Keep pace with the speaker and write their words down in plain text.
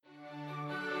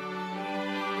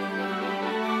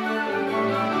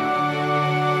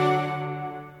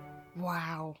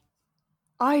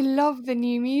I love the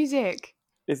new music.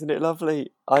 Isn't it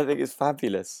lovely? I think it's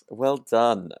fabulous. Well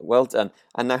done. Well done.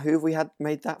 And now who have we had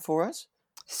made that for us?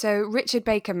 So Richard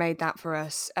Baker made that for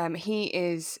us. He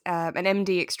is an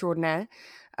MD extraordinaire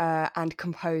and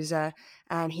composer,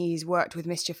 and he's worked with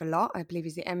Mischief a lot. I believe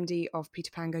he's the MD of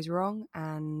Peter Pan Goes Wrong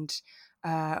and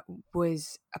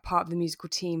was a part of the musical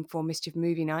team for Mischief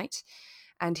Movie Night.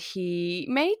 And he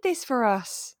made this for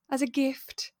us as a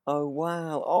gift. Oh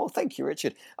wow! Oh, thank you,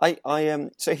 Richard.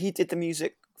 So he did the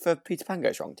music for Peter Pan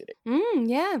Goes Wrong, did he?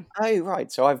 Yeah. Oh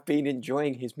right. So I've been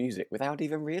enjoying his music without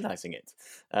even realising it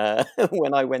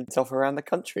when I went off around the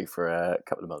country for a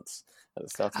couple of months at the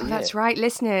start of the year. That's right,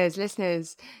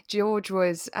 listeners. George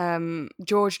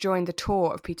joined the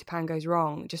tour of Peter Pan Goes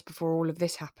Wrong just before all of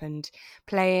this happened,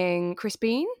 playing Chris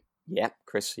Bean. Yeah,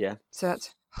 Chris. Yeah. So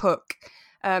that's Hook.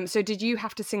 So did you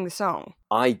have to sing the song?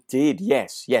 I did.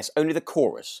 Yes. Only the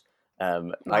chorus. I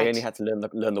Right. only had to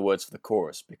learn the words for the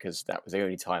chorus because that was the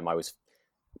only time I was.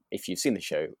 If you've seen the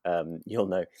show, you'll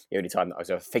know the only time that I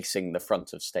was ever facing the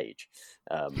front of stage.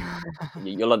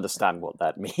 You'll understand what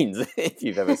that means if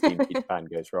you've ever seen Peter Pan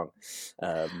Goes Wrong.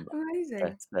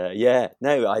 Amazing. But yeah,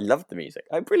 no, I love the music.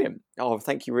 Oh, brilliant. Oh,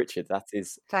 thank you, Richard.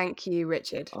 Thank you,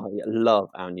 Richard. I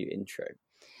love our new intro.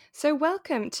 So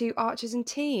welcome to Archers and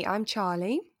Tea. I'm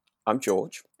Charlie. I'm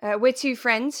George. We're two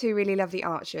friends who really love the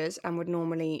Archers and would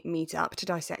normally meet up to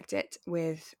dissect it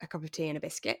with a cup of tea and a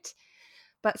biscuit.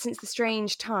 But since the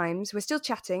strange times, we're still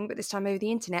chatting, but this time over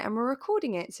the internet, and we're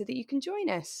recording it so that you can join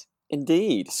us.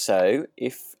 Indeed. So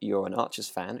if you're an Archers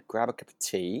fan, grab a cup of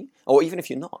tea, or even if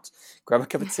you're not, grab a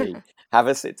cup of tea, have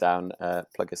a sit down,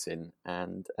 plug us in,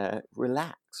 and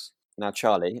relax. Now,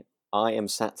 Charlie, I am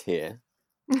sat here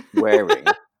wearing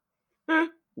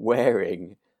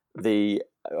the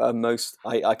most.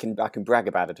 I can brag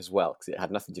about it as well because it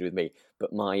had nothing to do with me.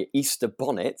 But my Easter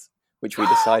bonnet, which we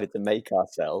decided to make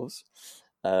ourselves.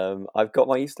 I've got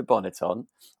my Easter bonnet on.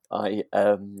 I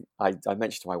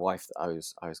mentioned to my wife that I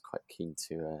was quite keen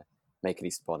to make an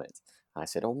Easter bonnet. I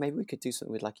said, oh, maybe we could do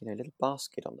something with a little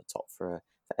basket on the top for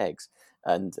eggs.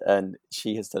 And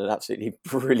she has done an absolutely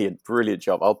brilliant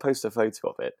job. I'll post a photo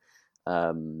of it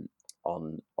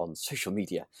on social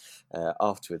media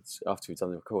after we've done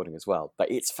the recording as well.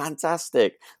 But it's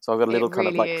fantastic. So I've got a little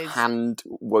hand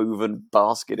woven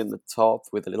basket in the top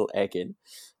with a little egg in.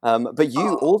 But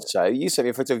you sent me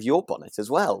a photo of your bonnet as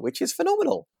well, which is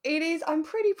phenomenal. It is. I'm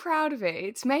pretty proud of it.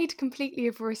 It's made completely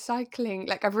of recycling.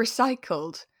 I've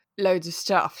recycled loads of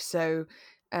stuff. So,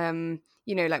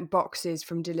 boxes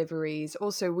from deliveries.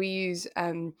 Also, we use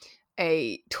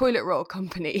a toilet roll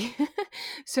company.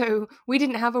 So we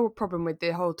didn't have a problem with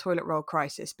the whole toilet roll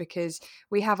crisis because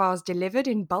we have ours delivered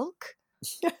in bulk.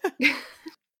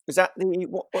 Is that the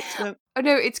what's the? Oh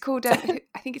no, it's called. I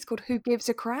think it's called Who Gives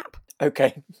a Crap.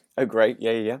 Okay. Oh great.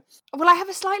 Yeah. Well, I have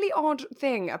a slightly odd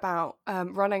thing about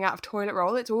running out of toilet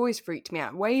roll. It's always freaked me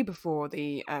out way before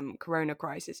the Corona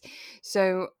crisis.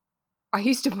 So I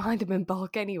used to buy them in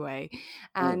bulk anyway,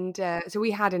 and so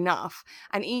we had enough,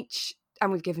 and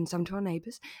we've given some to our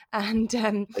neighbours. And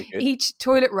each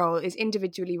toilet roll is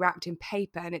individually wrapped in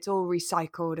paper, and it's all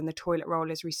recycled, and the toilet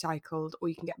roll is recycled, or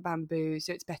you can get bamboo,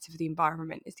 so it's better for the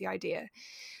environment, is the idea.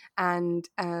 And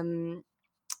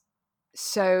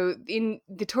so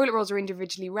the toilet rolls are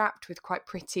individually wrapped with quite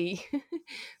pretty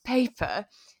paper.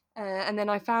 And then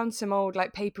I found some old,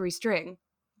 papery string.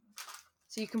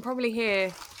 So you can probably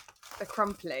hear the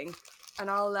crumpling. And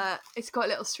it's got a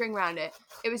little string around it.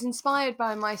 It was inspired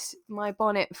by my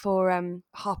bonnet for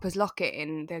Harper's Locket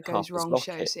in the Goes Wrong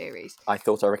show series. I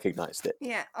thought I recognised it.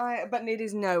 Yeah, but it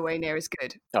is no way near as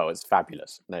good. Oh, it's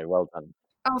fabulous. No, well done.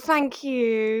 Oh, thank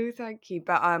you.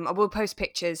 But I will post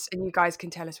pictures, and you guys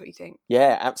can tell us what you think.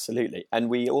 Yeah, absolutely. And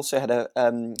we also had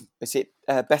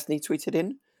Bethany tweeted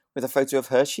in with a photo of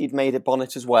her. She'd made a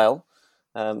bonnet as well.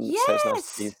 Yes. So it's nice to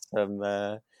see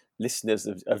some listeners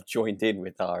have joined in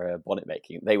with our bonnet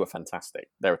making. They were fantastic.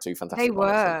 There were two fantastic. They were.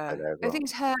 I think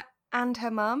it's her and her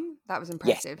mum. That was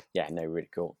impressive. Yes. Yeah. No, really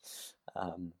cool.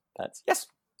 But yes,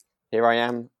 here I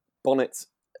am, bonnet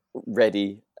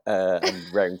ready and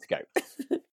raring to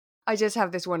go. I just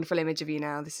have this wonderful image of you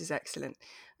now. This is excellent.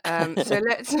 So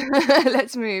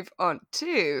let's move on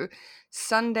to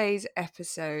Sunday's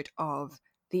episode of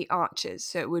The Archers.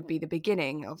 So it would be the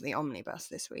beginning of the omnibus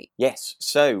this week. Yes.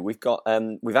 So we've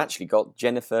actually got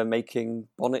Jennifer making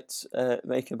a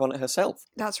bonnet herself.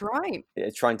 That's right.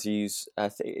 Trying to use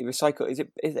recycle.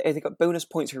 Have they got bonus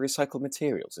points for recycled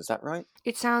materials? Is that right?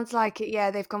 It sounds like it.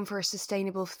 Yeah, they've gone for a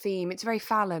sustainable theme. It's very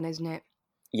Fallon, isn't it?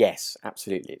 Yes,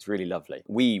 absolutely. It's really lovely.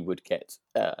 We would get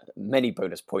many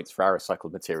bonus points for our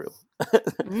recycled material.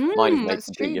 Mine is made That's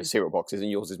completely of true. cereal boxes, and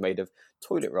yours is made of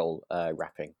toilet roll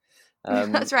wrapping.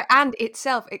 Um, That's right. And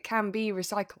itself, it can be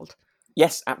recycled.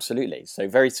 yes, absolutely. So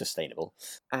very sustainable.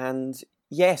 And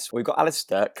yes, we've got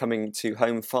Alistair coming to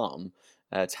Home Farm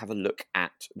to have a look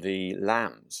at the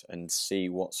lambs and see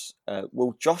what's.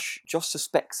 Well, Josh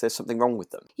suspects there's something wrong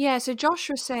with them. Yeah, so Josh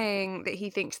was saying that he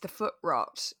thinks the foot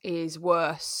rot is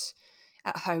worse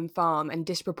at Home Farm and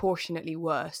disproportionately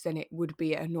worse than it would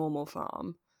be at a normal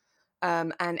farm.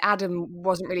 And Adam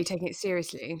wasn't really taking it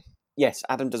seriously. Yes,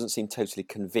 Adam doesn't seem totally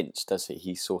convinced, does he?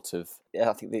 He sort of.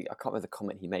 I think I can't remember the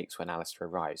comment he makes when Alistair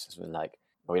arrives. It's been like,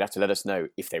 well, you'll have to let us know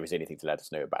if there is anything to let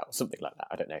us know about, or something like that.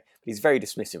 I don't know. But he's very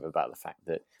dismissive about the fact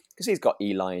that, because he's got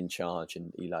Eli in charge,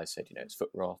 and Eli said, it's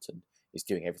foot rot, and he's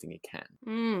doing everything he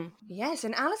can. Yes,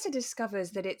 and Alistair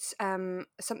discovers that it's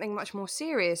something much more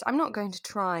serious. I'm not going to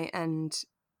try and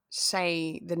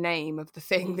say the name of the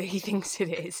thing that he thinks it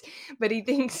is, but he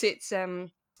thinks it's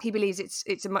he believes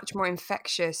it's a much more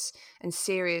infectious and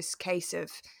serious case of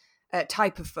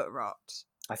type of foot rot.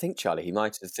 I think, Charlie, he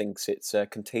might have thinks it's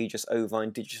contagious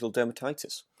ovine digital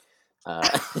dermatitis. I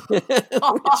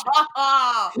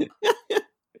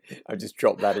just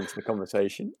dropped that into the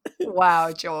conversation.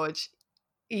 Wow, George.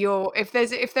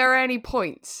 If there are any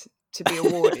points to be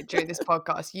awarded during this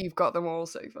podcast, you've got them all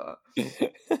so far.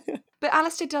 But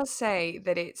Alistair does say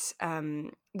that it's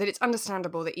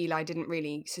understandable that Eli didn't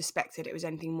really suspect that it was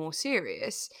anything more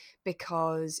serious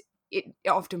because it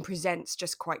often presents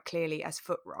just quite clearly as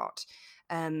foot rot,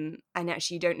 and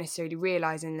actually you don't necessarily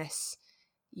realise unless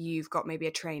you've got maybe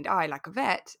a trained eye like a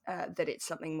vet that it's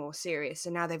something more serious.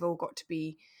 So now they've all got to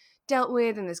be dealt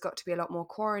with, and there's got to be a lot more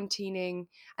quarantining.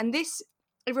 And this,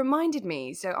 it reminded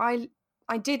me, so I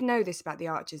did know this about the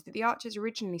Archers, that the Archers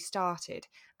originally started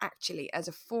actually as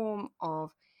a form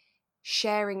of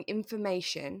sharing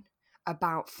information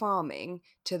about farming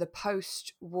to the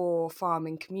post-war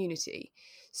farming community.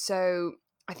 So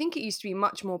I think it used to be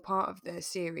much more part of the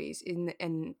series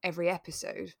in every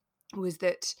episode was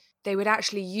that they would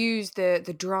actually use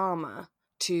the drama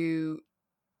to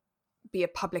be a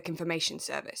public information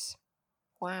service.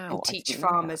 Wow. And teach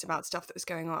farmers about stuff that was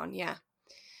going on, yeah.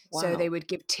 Wow. So they would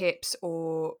give tips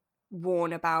or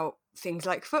warn about things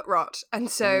like foot rot. And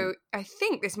so I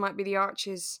think this might be the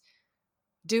Archers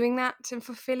doing that and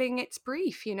fulfilling its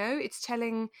brief, It's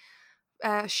telling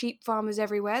sheep farmers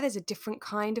everywhere there's a different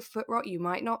kind of foot rot. You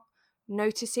might not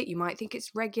notice it. You might think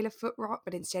it's regular foot rot,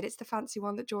 but instead it's the fancy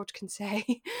one that George can say.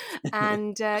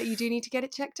 And you do need to get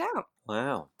it checked out.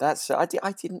 Wow. That's I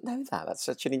didn't know that. That's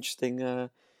such an interesting...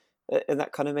 and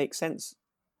that kind of makes sense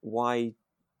why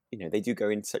they do go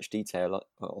into such detail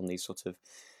on these sort of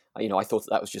I thought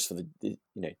that was just for the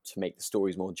to make the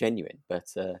stories more genuine,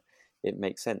 but it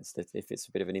makes sense that if it's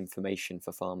a bit of an information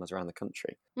for farmers around the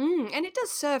country. And it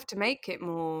does serve to make it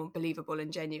more believable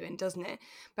and genuine, doesn't it?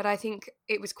 But I think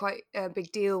it was quite a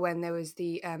big deal when there was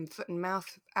the foot and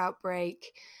mouth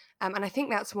outbreak, and I think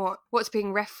that's what's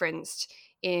being referenced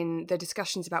in the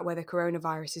discussions about whether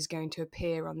coronavirus is going to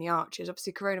appear on the Archers.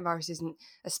 Obviously, coronavirus isn't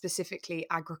a specifically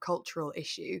agricultural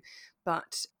issue,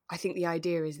 but I think the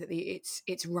idea is that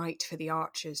it's right for the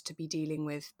Archers to be dealing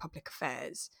with public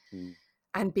affairs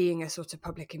and being a sort of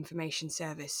public information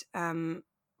service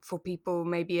for people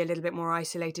maybe a little bit more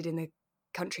isolated in the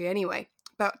country anyway.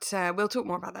 But we'll talk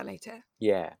more about that later.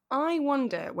 Yeah. I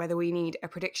wonder whether we need a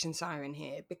prediction siren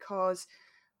here, because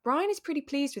Brian is pretty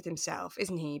pleased with himself,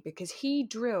 isn't he? Because he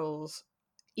drills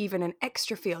even an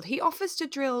extra field. He offers to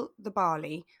drill the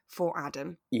barley for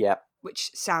Adam. Yeah.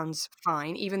 Which sounds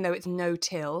fine, even though it's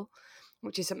no-till,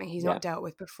 which is something he's not dealt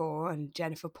with before. And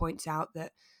Jennifer points out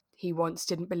that he once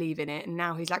didn't believe in it, and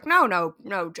now he's like, no,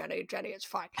 Jenny, it's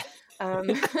fine.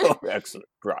 Oh, excellent.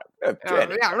 Right.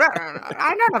 Jenny.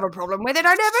 I don't have a problem with it.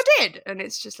 I never did. And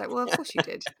it's just like, well, of course you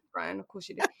did, Brian. Of course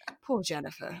you did. Poor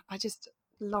Jennifer.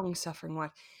 Long-suffering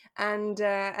wife. And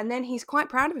then he's quite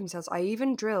proud of himself. I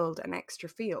even drilled an extra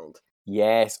field.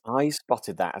 Yes, I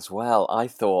spotted that as well. I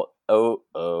thought,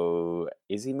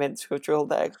 is he meant to have drilled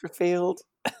that extra field?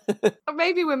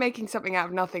 Maybe we're making something out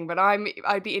of nothing, but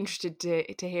I'd be interested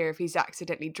to hear if he's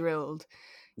accidentally drilled,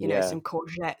 some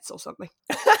courgettes or something.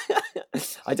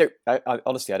 I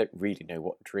honestly, I don't really know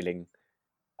what drilling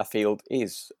a field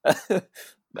is.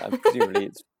 Presumably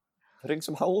it's putting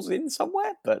some holes in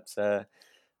somewhere, but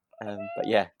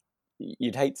yeah,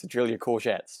 you'd hate to drill your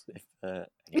courgettes.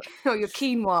 Or your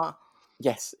quinoa.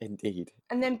 Yes, indeed.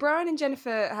 And then Brian and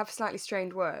Jennifer have slightly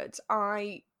strained words.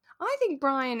 I think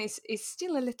Brian is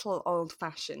still a little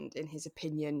old-fashioned in his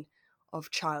opinion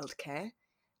of childcare.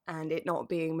 and it not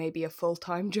being maybe a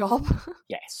full-time job.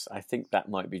 Yes, I think that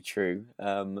might be true.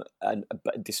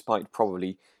 But despite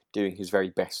probably doing his very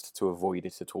best to avoid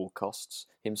it at all costs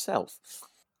himself.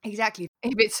 Exactly.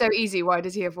 If it's so easy, why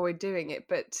does he avoid doing it?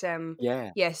 But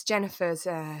Yeah. yes, Jennifer's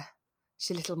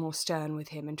she's a little more stern with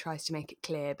him and tries to make it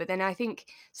clear. But then I think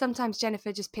sometimes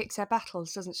Jennifer just picks her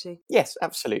battles, doesn't she? Yes,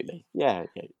 absolutely. Yeah,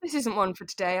 This isn't one for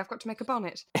today. I've got to make a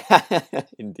bonnet. yeah.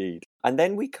 Indeed. And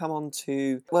then we come on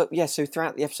to, well, yeah, so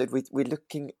throughout the episode, we're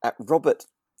looking at Robert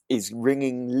is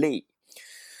ringing Lee.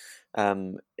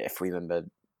 If we remember,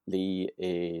 Lee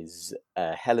is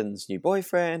Helen's new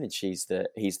boyfriend, and he's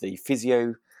the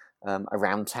physio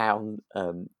around town,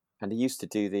 and he used to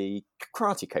do the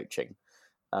karate coaching,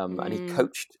 and he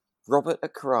coached Robert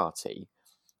at karate,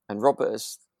 and Robert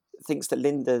thinks that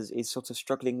Linda is sort of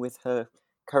struggling with her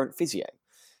current physio,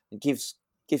 and gives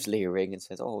Lee a ring and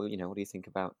says, "Oh, what do you think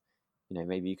about,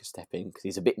 maybe you could step in because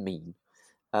he's a bit mean."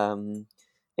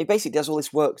 He basically does all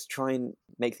this work to try and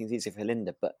make things easier for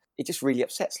Linda, but it just really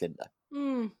upsets Linda.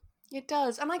 It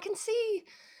does. And I can see,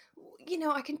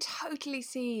 I can totally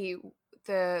see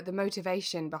the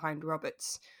motivation behind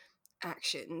Robert's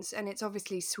actions. And it's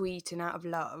obviously sweet and out of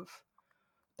love.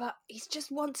 But he's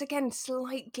just once again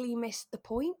slightly missed the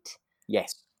point.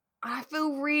 Yes. I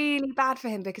feel really bad for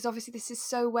him because obviously this is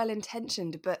so well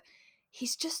intentioned, but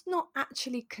he's just not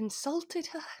actually consulted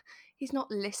her. He's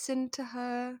not listened to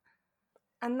her.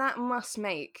 And that must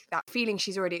make that feeling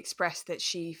she's already expressed, that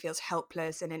she feels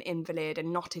helpless and an invalid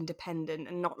and not independent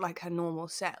and not like her normal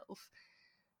self.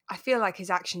 I feel like his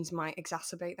actions might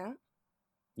exacerbate that.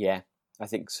 Yeah, I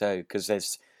think so, because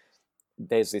there's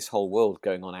this whole world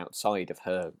going on outside of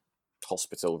her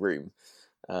hospital room,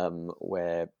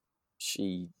 where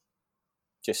she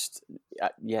just,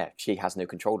 she has no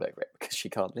control over it because she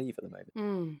can't leave at the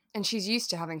moment. And she's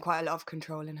used to having quite a lot of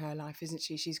control in her life, isn't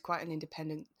she? She's quite an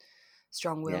independent,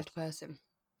 strong-willed person.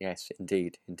 Yes,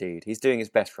 indeed. He's doing his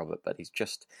best, Robert, but he's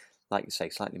just, like you say,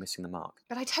 slightly missing the mark.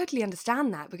 But I totally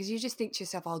understand that, because you just think to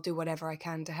yourself, I'll do whatever I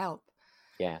can to help.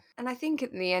 Yeah. And I think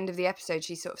at the end of the episode,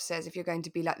 she sort of says, if you're going to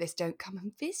be like this, don't come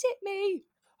and visit me.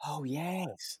 Oh,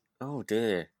 yes. Oh,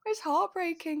 dear. It's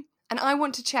heartbreaking. And I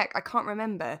want to check, I can't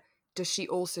remember, does she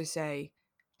also say,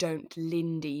 don't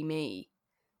Lindy me?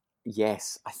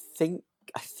 Yes, I think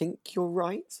you're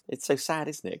right. It's so sad,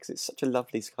 isn't it? Because it's such a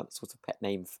lovely sort of pet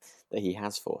name that he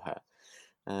has for her.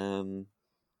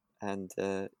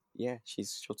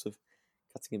 She's sort of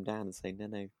cutting him down and saying,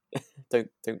 no,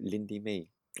 don't Lindy me.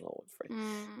 Oh,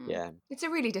 yeah. It's a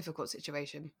really difficult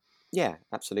situation. Yeah,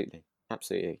 absolutely,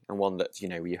 and one that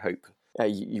you hope.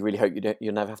 You really hope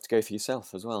you'll never have to go for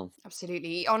yourself as well.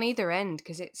 Absolutely, on either end,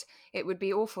 because it would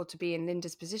be awful to be in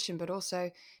Linda's position, but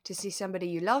also to see somebody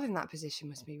you love in that position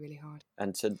must be really hard.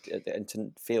 And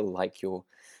to feel like you're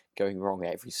going wrong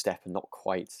at every step and not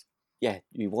quite,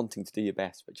 you're wanting to do your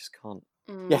best but just can't.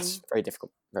 Yes, very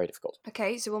difficult, very difficult.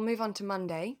 Okay, so we'll move on to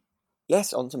Monday.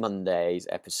 Yes, on to Monday's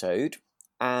episode,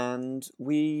 and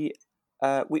we've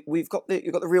got the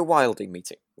rewilding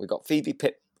meeting. We've got Phoebe,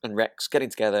 Pip, and Rex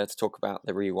getting together to talk about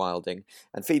the rewilding,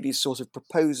 and Phoebe's sort of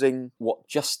proposing what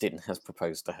Justin has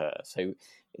proposed to her. So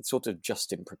it's sort of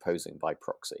Justin proposing by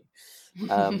proxy,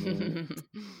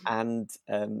 and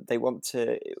they want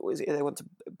to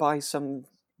buy some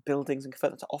buildings and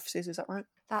convert them to offices. Is that right?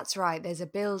 That's right. There's a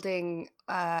building.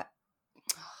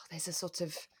 There's a sort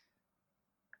of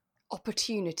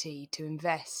opportunity to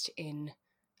invest in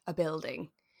a building.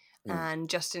 And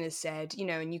Justin has said,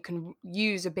 and you can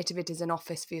use a bit of it as an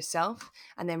office for yourself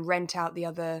and then rent out the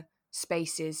other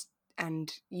spaces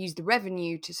and use the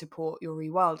revenue to support your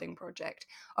rewilding project.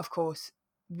 Of course,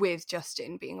 with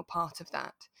Justin being a part of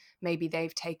that, maybe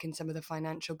they've taken some of the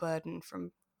financial burden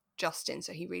from Justin,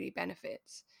 so he really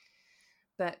benefits.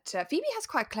 But Phoebe has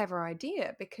quite a clever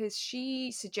idea, because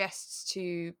she suggests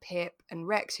to Pip and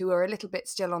Rex, who are a little bit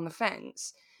still on the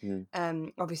fence,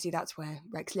 obviously that's where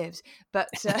Rex lives, but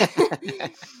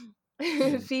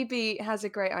Phoebe has a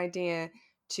great idea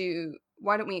to,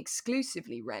 why don't we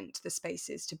exclusively rent the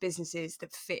spaces to businesses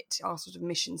that fit our sort of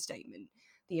mission statement,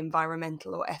 the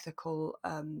environmental or ethical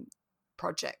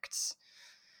projects,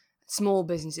 small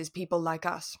businesses, people like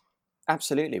us.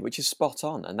 Absolutely, which is spot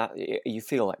on, and that you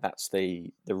feel like that's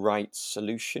the right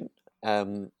solution,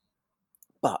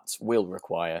 but will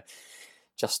require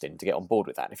Justin to get on board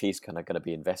with that if he's kind of going to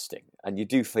be investing. And you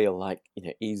do feel like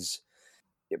is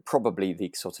probably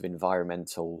the sort of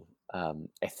environmental,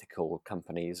 ethical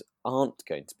companies aren't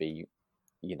going to be,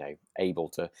 able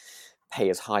to pay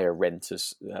as high a rent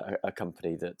as a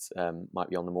company that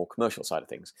might be on the more commercial side of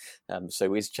things.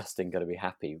 So is Justin going to be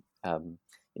happy,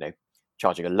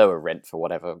 charging a lower rent for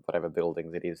whatever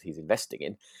buildings it is he's investing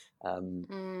in,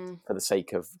 for the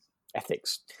sake of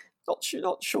ethics. Not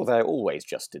sure they're always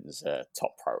Justin's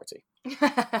top priority.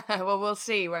 Well, we'll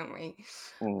see, won't we?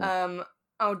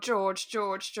 Oh, George,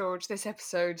 this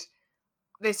episode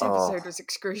Oh, was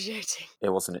excruciating. it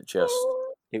wasn't it just?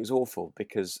 It was awful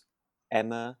because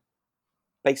Emma,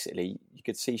 basically, you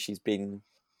could see she's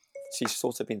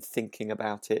sort of been thinking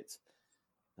about it.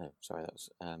 No, sorry, that was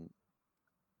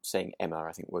saying Emma.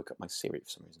 I think woke up my Siri for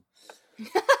some reason.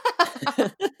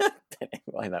 Don't know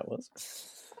why that was.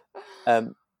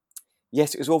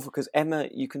 Yes, it was awful because Emma,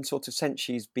 you can sort of sense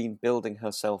she's been building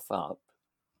herself up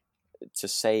to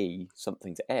say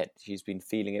something to Ed. She's been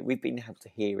feeling it. We've been able to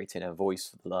hear it in her voice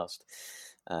for the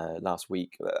last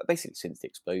week, basically since the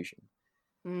explosion.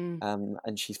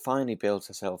 And she finally builds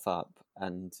herself up,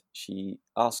 and she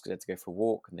asks Ed to go for a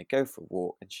walk, and they go for a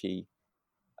walk, and she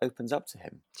opens up to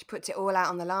him. She puts it all out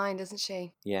on the line, doesn't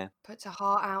she? Yeah. Puts her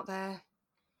heart out there.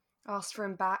 Asks for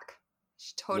him back.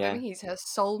 She told him he's her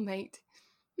soulmate.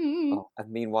 Oh,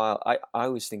 and meanwhile, I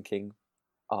was thinking,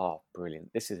 oh,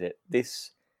 brilliant! This is it.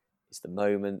 This is the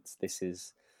moment. This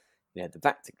is, going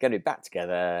to be back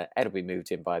together. Ed will be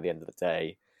moved in by the end of the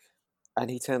day, and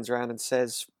he turns around and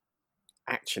says,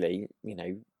 "Actually,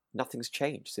 nothing's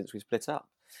changed since we split up,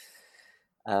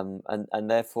 and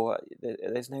therefore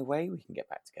there's no way we can get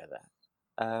back together."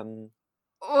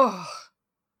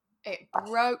 It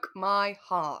broke my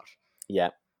heart.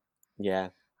 Yeah.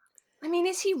 I mean,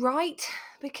 is he right?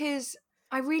 Because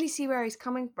I really see where he's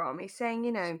coming from. He's saying,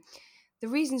 the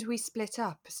reasons we split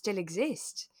up still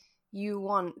exist. You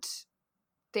want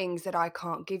things that I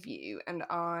can't give you, and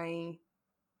I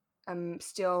am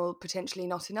still potentially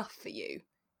not enough for you.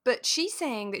 But she's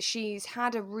saying that she's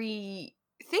had a rethink.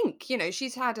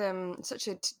 She's had such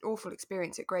an awful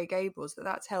experience at Grey Gables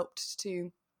that's helped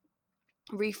to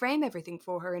reframe everything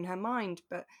for her in her mind.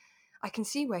 But I can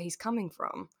see where he's coming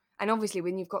from. And obviously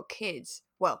when you've got kids,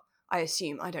 well, I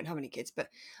don't have any kids, but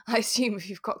I assume if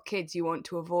you've got kids, you want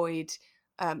to avoid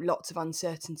lots of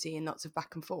uncertainty and lots of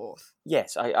back and forth.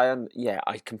 Yes, I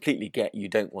completely get you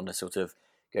don't want to sort of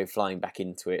go flying back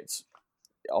into it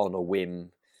on a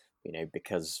whim,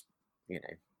 because,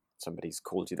 somebody's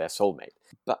called you their soulmate.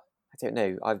 But I don't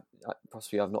know, I've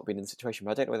not been in the situation,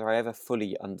 but I don't know whether I ever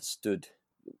fully understood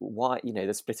why,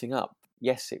 the splitting up.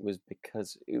 Yes, it was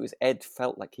because Ed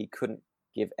felt like he couldn't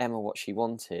give Emma what she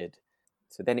wanted.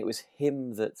 So then it was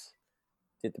him that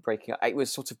did the breaking up. It was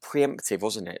sort of preemptive,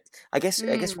 wasn't it? I guess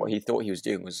what he thought he was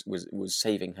doing was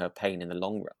saving her pain in the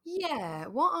long run. Yeah,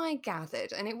 what I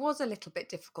gathered, and it was a little bit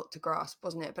difficult to grasp,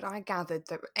 wasn't it? But I gathered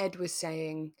that Ed was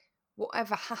saying,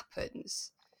 whatever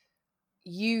happens,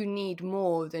 you need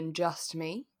more than just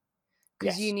me.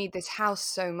 Because you need this house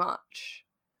so much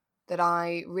that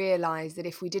I realise that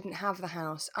if we didn't have the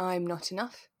house, I'm not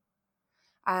enough.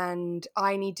 And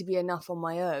I need to be enough on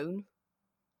my own.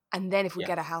 And then if we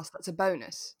get a house, that's a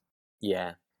bonus.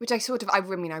 Yeah. Which I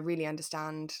really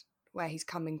understand where he's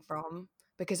coming from,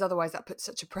 because otherwise that puts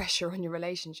such a pressure on your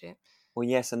relationship. Well,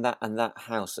 yes, and that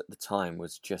house at the time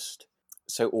was just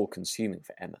so all-consuming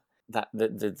for Emma. That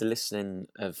the listening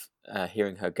of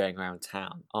hearing her going around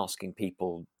town asking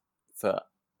people for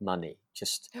money,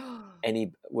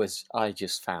 I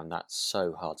just found that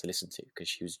so hard to listen to,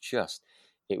 because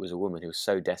it was a woman who was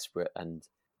so desperate, and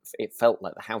it felt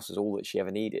like the house was all that she ever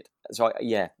needed. So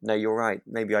you're right.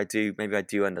 Maybe I do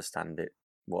understand it,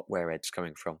 where Ed's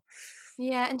coming from.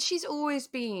 Yeah, and she's always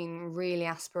been really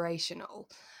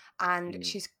aspirational, and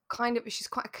she's quite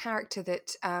a character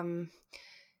that I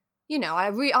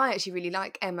actually really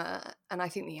like Emma, and I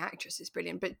think the actress is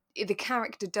brilliant, but the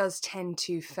character does tend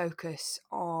to focus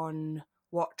on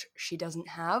what she doesn't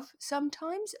have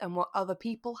sometimes and what other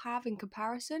people have in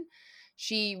comparison.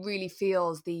 She really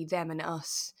feels the them and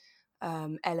us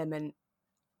element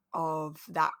of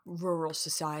that rural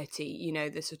society,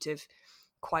 the sort of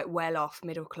quite well-off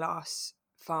middle-class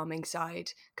farming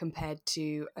side compared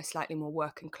to a slightly more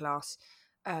working class,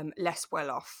 less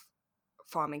well-off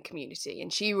farming community.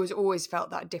 And she always felt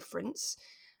that difference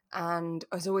and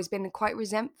has always been quite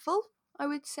resentful, I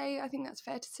would say. I think that's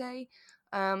fair to say.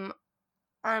 And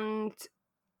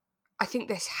I think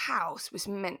this house was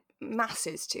meant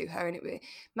masses to her, and it was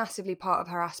massively part of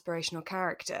her aspirational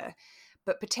character.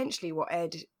 But potentially what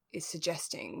Ed is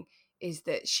suggesting is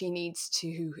that she needs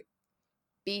to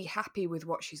be happy with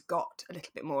what she's got a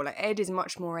little bit more. Like, Ed is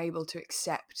much more able to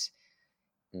accept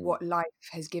what life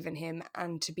has given him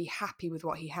and to be happy with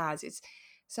what he has.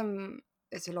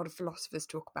 There's a lot of philosophers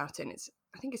talk about it, and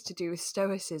I think it's to do with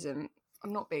stoicism.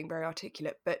 I'm not being very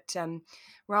articulate, but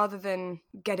rather than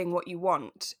getting what you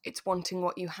want, it's wanting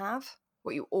what you have.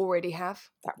 what you already have.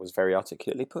 That was very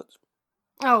articulately put.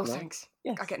 Oh, Yeah. thanks.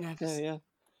 Yes. I get Yeah, nervous. yeah.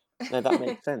 No, that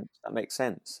makes sense. That makes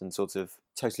sense, and sort of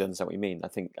totally understand what you mean. I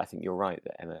think you're right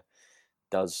that Emma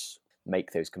does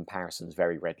make those comparisons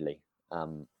very readily,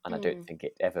 and I don't think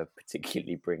it ever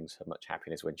particularly brings her much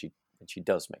happiness when she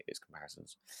does make those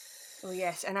comparisons. Well,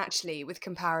 yes, and actually, with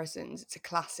comparisons, it's a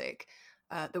classic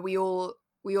that we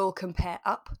all compare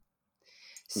up.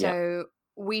 Yeah. So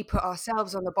we put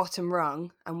ourselves on the bottom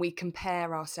rung and we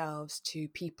compare ourselves to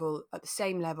people at the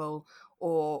same level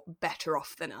or better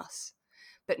off than us.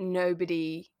 But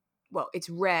nobody, well, it's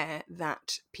rare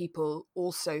that people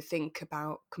also think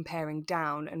about comparing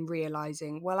down and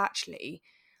realizing, well, actually,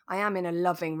 I am in a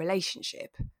loving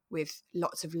relationship with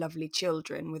lots of lovely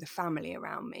children, with a family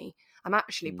around me. I'm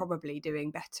actually probably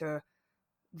doing better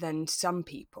than some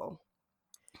people.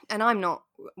 And I'm not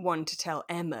one to tell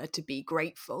Emma to be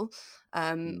grateful.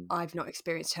 I've not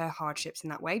experienced her hardships in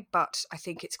that way, but I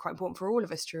think it's quite important for all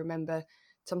of us to remember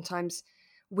sometimes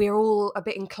we're all a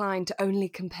bit inclined to only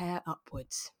compare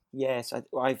upwards. Yes,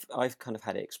 I've kind of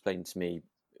had it explained to me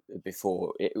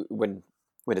before when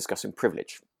we're discussing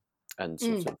privilege and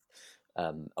sort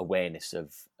of awareness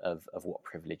of what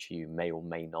privilege you may or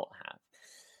may not have,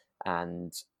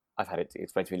 and I've had it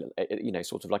explained to me,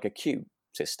 sort of like a queue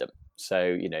system.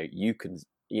 So you can,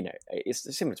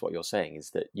 it's similar to what you're saying, is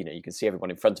that you can see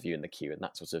everyone in front of you in the queue, and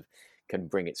that sort of can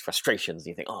bring its frustrations. And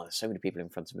you think, oh, there's so many people in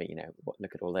front of me,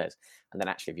 look at all theirs. And then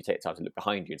actually, if you take the time to look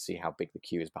behind you and see how big the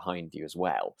queue is behind you as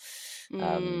well,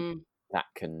 that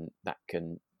can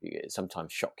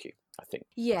sometimes shock you, I think.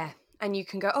 Yeah, and you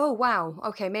can go, oh wow,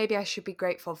 okay, maybe I should be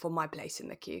grateful for my place in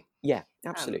the queue. Yeah,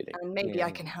 absolutely. And maybe Yeah.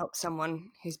 I can help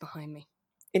someone who's behind me.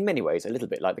 In many ways, a little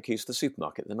bit like the queues for the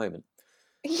supermarket at the moment.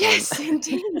 Yes,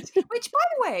 indeed. Which, by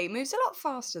the way, moves a lot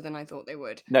faster than I thought they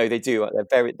would. No, they do.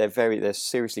 They're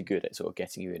seriously good at sort of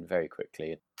getting you in very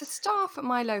quickly. The staff at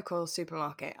my local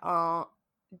supermarket are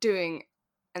doing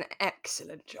an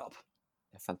excellent job.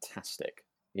 They're fantastic.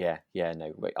 Yeah.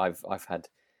 No, I've had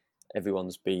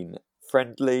everyone's been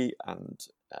friendly and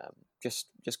just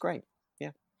great.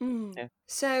 Yeah. Yeah.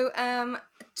 So, and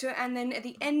then at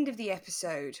the end of the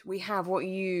episode, we have what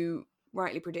you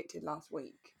rightly predicted last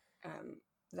week,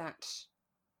 that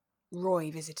Roy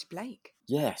visited Blake.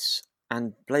 Yes,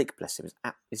 and Blake, bless him,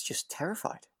 is just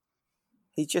terrified.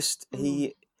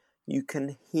 You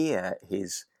can hear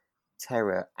his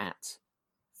terror at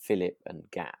Philip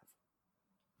and Gav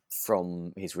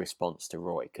from his response to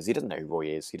Roy, because he doesn't know who Roy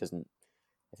is. He doesn't.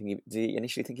 Did he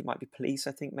initially think he might be police?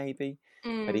 I think maybe,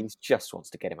 but he just wants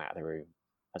to get him out of the room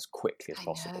as quickly as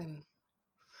possible. Know.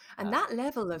 And that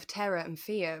level of terror and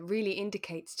fear really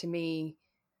indicates to me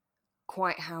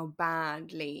quite how bad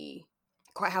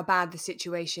the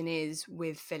situation is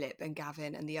with Philip and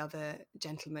Gavin and the other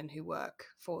gentlemen who work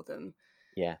for them.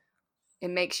 Yeah. It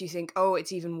makes you think, oh,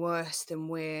 it's even worse than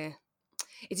we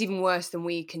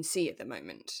can see at the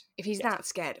moment. If he's that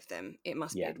scared of them, it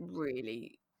must be a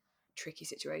really tricky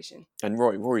situation. And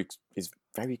Rory is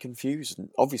very confused,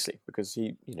 obviously, because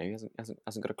he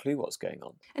hasn't got a clue what's going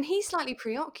on. And he's slightly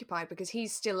preoccupied because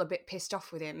he's still a bit pissed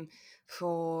off with him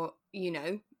for,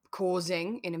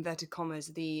 causing, in inverted commas,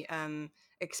 the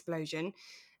explosion.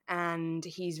 And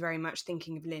he's very much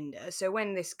thinking of Linda. So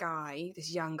when this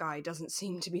young guy, doesn't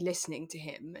seem to be listening to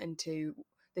him and to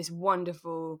this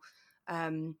wonderful,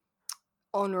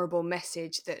 honourable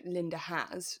message that Linda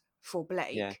has for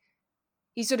Blake,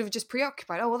 he's sort of just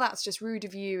preoccupied. Oh, well, that's just rude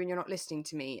of you and you're not listening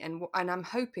to me. And I'm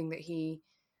hoping that he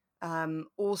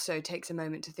also takes a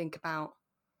moment to think about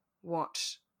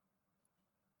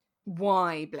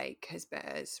why Blake has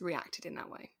reacted in that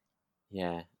way.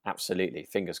 Yeah, absolutely.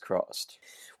 Fingers crossed.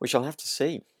 We shall have to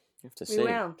see. We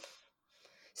will.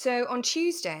 So on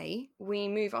Tuesday, we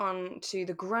move on to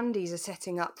the Grundys are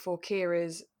setting up for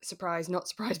Kira's not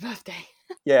surprise birthday.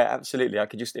 Yeah, absolutely. I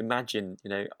could just imagine,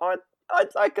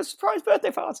 I'd like a surprise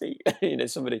birthday party.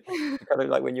 Somebody kind of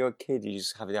like when you're a kid, you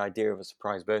just have the idea of a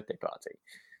surprise birthday party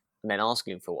and then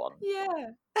asking for one.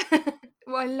 Yeah.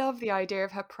 Well, I love the idea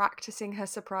of her practicing her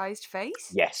surprised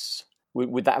face. Yes.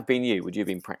 Would that have been you? Would you have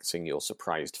been practicing your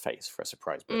surprised face for a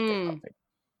surprise birthday party?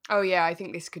 Oh, yeah, I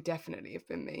think this could definitely have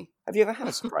been me. Have you ever had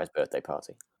a surprise birthday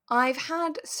party? I've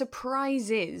had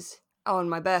surprises on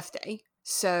my birthday.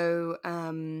 So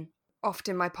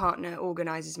often my partner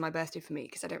organises my birthday for me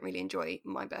because I don't really enjoy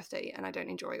my birthday and I don't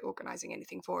enjoy organising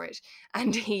anything for it.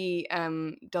 And he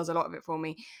does a lot of it for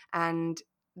me. And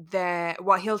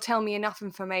he'll tell me enough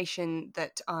information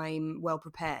that I'm well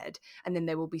prepared. And then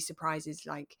there will be surprises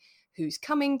like who's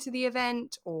coming to the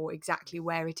event or exactly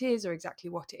where it is or exactly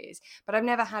what it is. But I've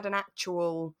never had an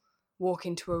actual walk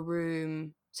into a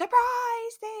room, surprise,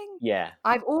 surprise thing. Yeah.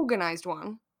 I've organised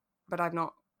one, but I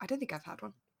don't think I've had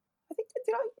one. I think,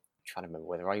 I'm trying to remember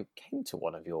whether I came to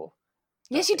one of your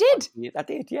Yes, you birthday did. parties. I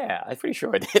did, yeah. I'm pretty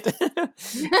sure I did.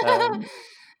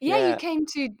 Yeah, you Yeah. came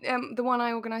to the one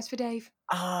I organised for Dave.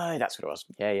 Ah, that's what it was.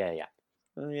 Yeah.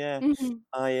 Oh, yeah.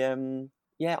 Mhm.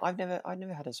 Yeah, I've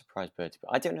never had a surprise birthday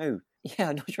party. I don't know. Yeah,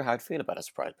 I'm not sure how I'd feel about a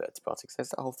surprise birthday party because there's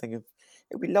that whole thing of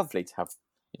it would be lovely to have,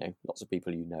 lots of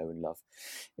people you know and love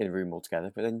in a room all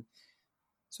together, but then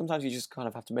sometimes you just kind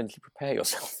of have to mentally prepare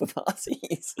yourself for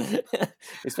parties,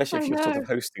 especially I if you're sort know. of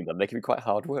hosting them. They can be quite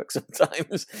hard work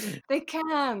sometimes. They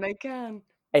can.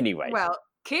 Anyway, Well,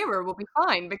 Kira will be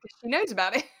fine because she knows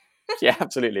about it. yeah,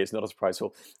 absolutely, it's not a surprise at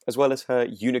all. As well as her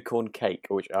unicorn cake,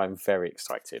 which I'm very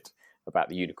excited about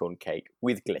the unicorn cake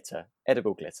with glitter,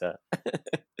 edible glitter.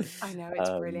 I know, it's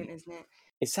um, brilliant, isn't it?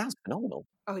 it sounds phenomenal.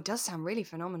 Oh, it does sound really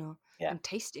phenomenal Yeah. and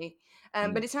tasty.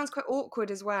 But Mm. it sounds quite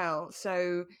awkward as well.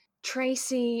 So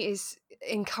Tracy is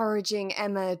encouraging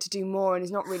Emma to do more and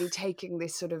is not really taking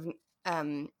this sort of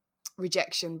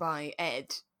rejection by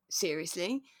Ed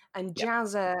seriously. And Yeah.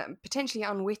 Jazza, potentially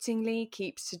unwittingly,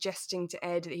 keeps suggesting to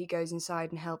Ed that he goes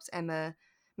inside and helps Emma.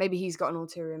 Maybe he's got an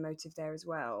ulterior motive there as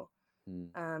well.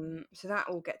 Mm. So that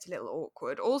all gets a little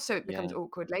awkward. Also, it becomes Yeah.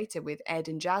 awkward later with Ed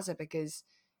and Jazza because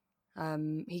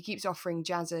he keeps offering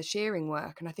Jazza shearing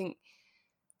work, and I think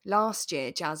last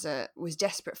year Jazza was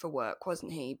desperate for work,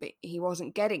 wasn't he? But he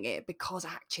wasn't getting it because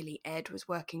actually Ed was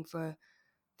working for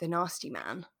the nasty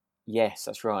man. Yes,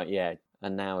 that's right. Yeah,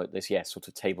 and now this, sort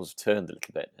of tables have turned a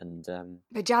little bit, and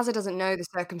But Jazza doesn't know the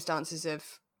circumstances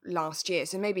of last year,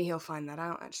 so maybe he'll find that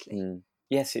out actually.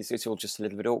 yes, it's all just a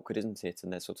little bit awkward, isn't it?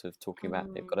 And they're sort of talking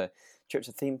about they've got a trip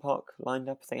to the theme park lined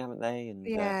up, I think, haven't they? And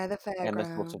Yeah, the Emma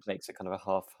sort of fairground. makes a kind of a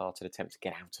half-hearted attempt to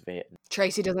get out of it.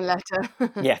 Tracy doesn't let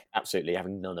her. Yeah, absolutely,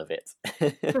 having none of it.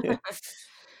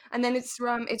 And then it's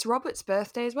Robert's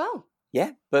birthday as well.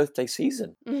 Yeah, birthday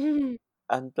season, Mhm.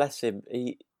 and bless him,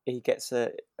 he gets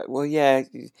a well. Yeah,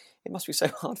 it must be so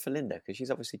hard for Linda because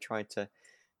she's obviously tried to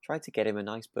get him a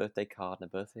nice birthday card and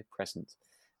a birthday present,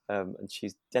 and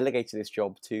she's delegated this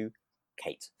job to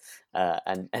Kate,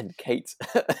 and Kate,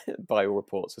 by all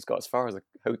reports, has got as far as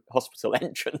the hospital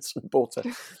entrance and bought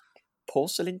a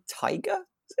porcelain tiger.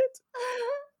 Is it?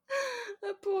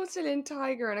 A porcelain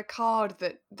tiger and a card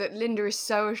that Linda is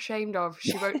so ashamed of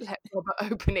she won't let Robert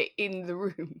open it in the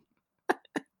room.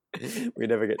 We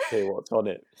never get to hear what's on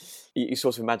it. You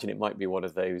sort of imagine it might be one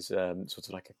of those sort of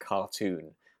like a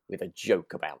cartoon with a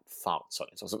joke about farts on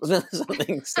it or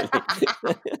something silly.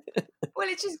 Well,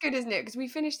 it's just good, isn't it? Because we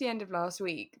finished the end of last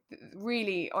week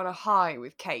really on a high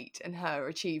with Kate and her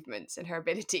achievements and her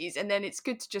abilities, and then it's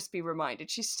good to just be reminded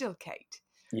she's still Kate.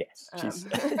 Yes, she's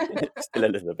Um, still a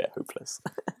little bit hopeless.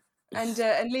 and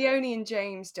Leonie and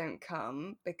James don't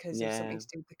come because of something Yeah. to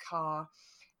do with the car,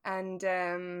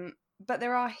 and but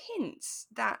there are hints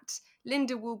that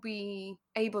Linda will be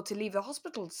able to leave the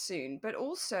hospital soon, but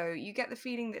also you get the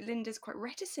feeling that Linda's quite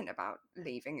reticent about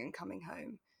leaving and coming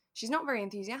home. She's not very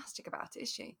enthusiastic about it,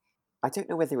 is she? I don't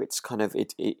know whether it's kind of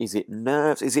is it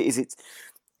nerves? Is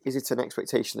it an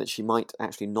expectation that she might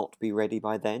actually not be ready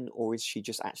by then, or is she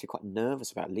just actually quite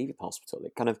nervous about leaving the hospital?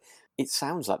 It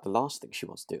sounds like the last thing she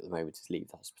wants to do at the moment is leave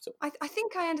the hospital. I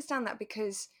think I understand that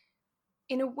because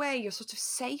in a way you're sort of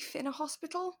safe in a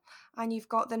hospital and you've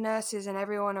got the nurses and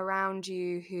everyone around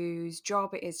you whose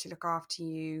job it is to look after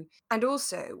you. And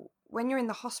also, when you're in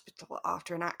the hospital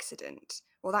after an accident,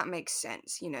 well, that makes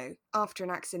sense, after an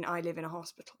accident I live in a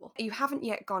hospital. You haven't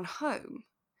yet gone home,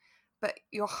 but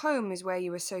your home is where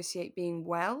you associate being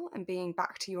well and being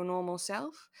back to your normal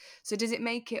self. So does it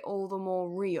make it all the more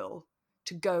real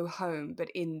to go home but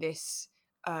in this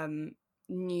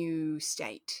new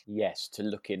state? Yes, to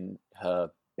look in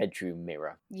her bedroom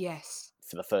mirror Yes.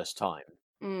 for the first time.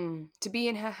 To be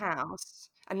in her house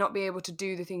and not be able to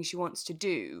do the things she wants to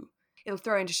do, it'll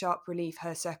throw into sharp relief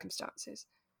her circumstances.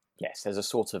 Yes, there's a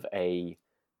sort of a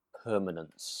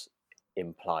permanence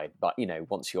implied, but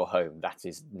once you're home, that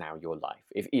is now your life.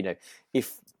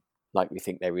 If like we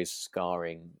think there is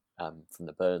scarring from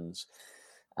the burns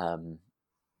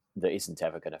that isn't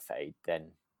ever going to fade,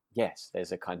 then yes,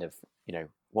 there's a kind of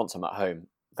once I'm at home,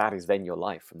 that is then your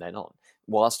life from then on.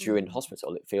 Whilst you're in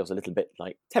hospital, it feels a little bit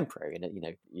like temporary, and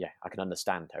I can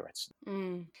understand her reticence.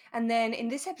 And then in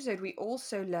this episode, we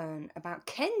also learn about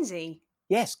Kenzie.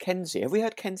 Yes, Kenzie. Have we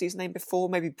heard Kenzie's name before?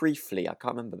 Maybe briefly. I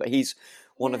can't remember, but he's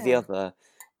one of the other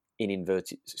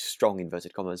strong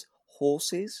inverted commas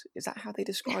horses. Is that how they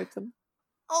describe them?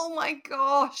 Oh my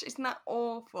gosh, isn't that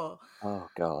awful? Oh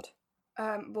God.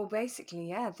 Well, basically,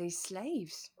 yeah, these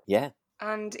slaves. Yeah.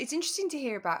 And it's interesting to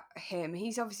hear about him.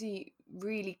 He's obviously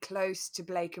really close to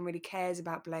Blake and really cares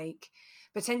about Blake.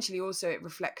 Potentially also it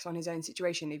reflects on his own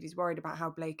situation if he's worried about how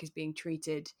Blake is being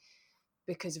treated,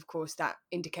 because of course that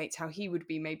indicates how he would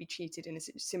be maybe treated in a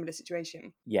similar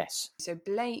situation. Yes. So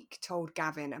Blake told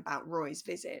Gavin about Roy's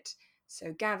visit.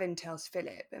 So Gavin tells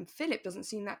Philip, and Philip doesn't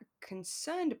seem that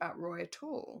concerned about Roy at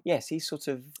all. Yes, he's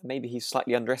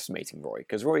slightly underestimating Roy,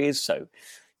 because Roy is so,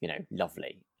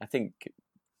 lovely. I think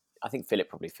Philip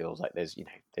probably feels like there's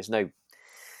no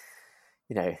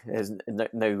not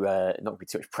going to be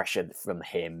too much pressure from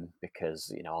him,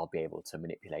 because I'll be able to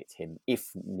manipulate him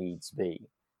if needs be,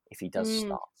 if he does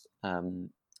start. And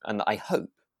I hope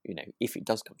if it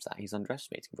does come to that, he's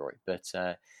underestimating Roy. But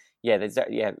there's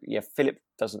that. Yeah. Philip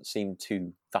doesn't seem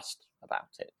too fussed about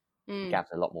it. Gav's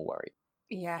a lot more worried.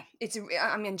 Yeah,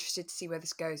 I'm interested to see where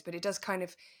this goes, but it does kind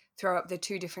of throw up the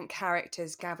two different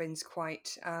characters. Gavin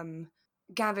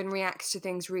reacts to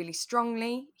things really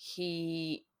strongly.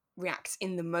 He reacts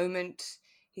in the moment.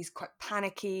 He's quite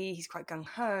panicky. He's quite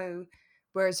gung-ho.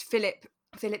 Whereas Philip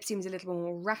seems a little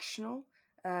more rational.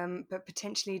 But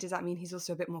potentially, does that mean he's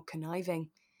also a bit more conniving?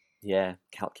 Yeah,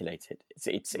 calculated.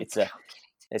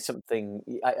 There's something.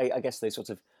 I guess those sort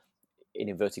of, in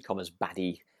inverted commas,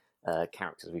 baddie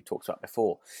characters we've talked about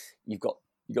before. You've got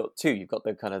two. You've got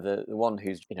the kind of the one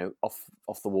who's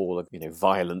off the wall of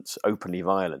violent, openly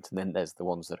violent, and then there's the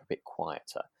ones that are a bit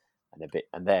quieter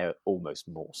and they're almost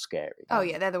more scary. Oh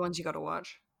yeah, they're the ones you got to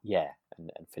watch. Yeah,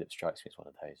 and Philip strikes me as one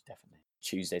of those, definitely.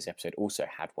 Tuesday's episode also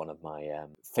had one of my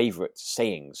favourite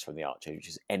sayings from The Archer, which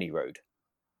is "Any road,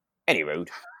 any road,"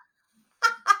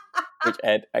 which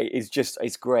Ed is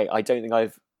it's great. I don't think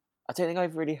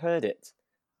I've really heard it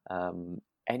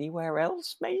anywhere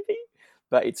else, maybe,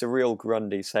 but it's a real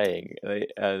Grundy saying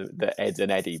that Ed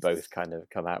and Eddie both kind of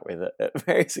come out with at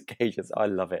various occasions. I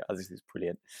love it. This is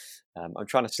brilliant. I'm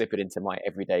trying to slip it into my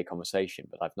everyday conversation,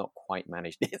 but I've not quite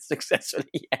managed it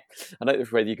successfully yet. I don't know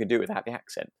whether you can do it without the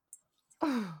accent.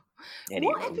 Oh,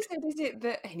 what episode is it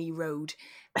that Any Road?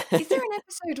 Is there an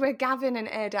episode where Gavin and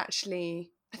Ed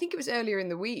actually, I think it was earlier in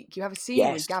the week, you have a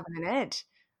scene with Gavin and Ed?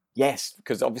 Yes,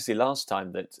 because obviously last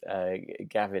time that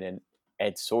Gavin and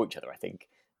Ed saw each other, I think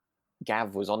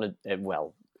Gav was on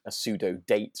a pseudo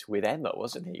date with Emma,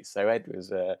 wasn't he? So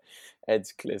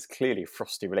Ed's clearly a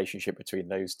frosty relationship between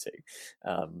those two.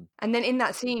 And then in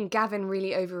that scene, Gavin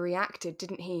really overreacted,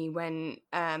 didn't he? When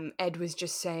Ed was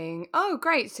just saying, "Oh,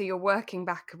 great, so you're working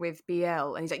back with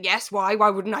BL," and he's like, "Yes, why? Why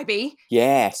wouldn't I be?"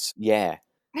 Yes, yeah.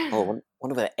 Oh,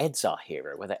 wonder whether Ed's our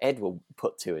hero. Whether Ed will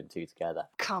put two and two together.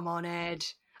 Come on, Ed.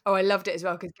 Oh, I loved it as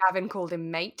well because Gavin called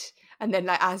him mate, and then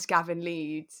as Gavin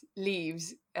leaves,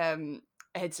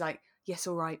 Ed's like, "Yes,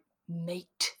 all right,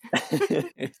 mate."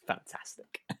 It's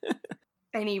fantastic.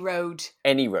 Any road.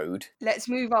 Let's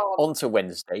move on to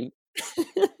Wednesday.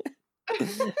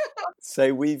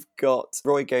 So we've got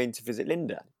Roy going to visit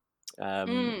Linda,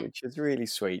 which is really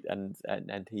sweet, and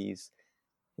he's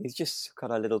just got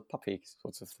a little puppy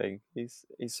sort of thing. He's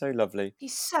so lovely.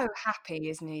 He's so happy,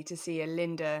 isn't he, to see a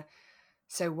Linda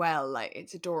so well? Like,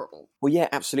 it's adorable. Well, yeah,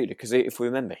 absolutely. Because if we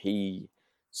remember, he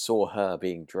saw her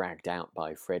being dragged out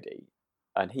by Freddie,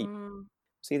 and he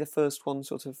was he the first one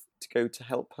sort of to go to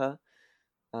help her,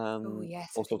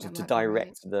 yes, or sort of to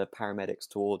direct the paramedics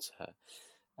towards her,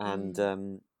 and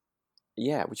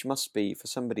which must be, for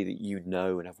somebody that you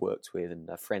know and have worked with and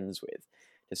are friends with,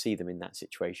 to see them in that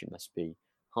situation must be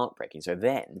heartbreaking. So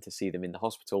then to see them in the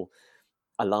hospital,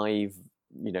 alive,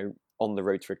 on the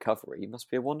road to recovery, must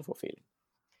be a wonderful feeling.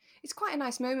 It's quite a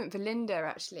nice moment for Linda,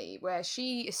 actually, where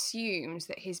she assumes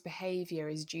that his behaviour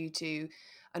is due to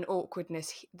an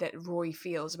awkwardness that Roy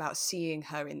feels about seeing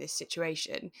her in this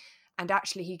situation. And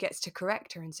actually he gets to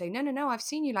correct her and say, no, I've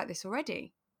seen you like this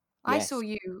already. Yes. I saw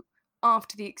you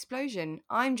after the explosion.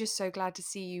 I'm just so glad to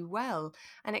see you well.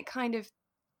 And it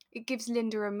gives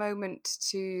Linda a moment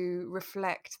to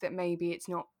reflect that maybe it's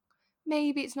not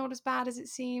as bad as it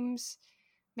seems.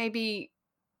 Maybe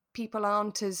people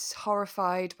aren't as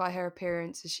horrified by her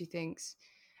appearance as she thinks,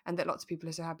 and that lots of people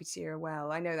are so happy to see her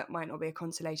well. I know that might not be a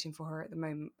consolation for her at the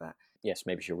moment, but yes,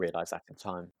 maybe she'll realise that in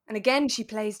time. And again, she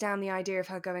plays down the idea of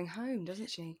her going home, doesn't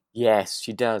she? Yes,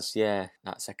 she does, yeah.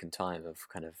 That second time of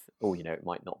kind of, it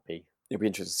might not be. It'll be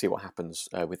interesting to see what happens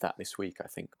with that this week, I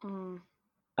think. And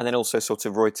then also sort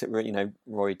of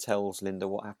Roy tells Linda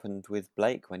what happened with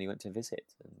Blake when he went to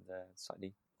visit, and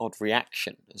slightly odd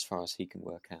reaction as far as he can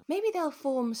work out. Maybe they'll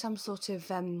form some sort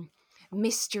of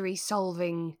mystery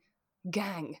solving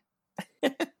gang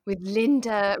with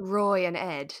Linda, Roy and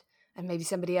Ed, and maybe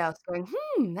somebody else going,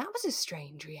 that was a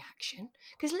strange reaction.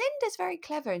 Because Linda's very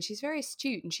clever and she's very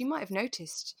astute, and she might have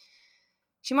noticed.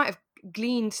 She might have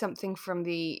gleaned something from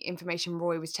the information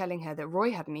Roy was telling her that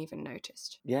Roy hadn't even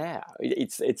noticed. Yeah,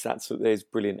 it's that sort of, there's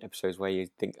brilliant episodes where you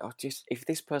think, oh, just if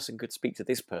this person could speak to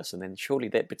this person, then surely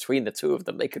that between the two of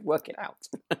them they could work it out.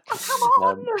 Oh,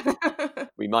 come on!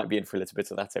 We might be in for a little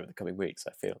bit of that over the coming weeks,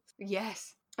 I feel.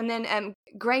 Yes. And then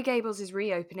Grey Gables is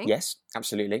reopening. Yes,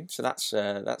 absolutely. So that's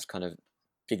kind of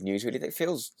big news, really. It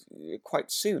feels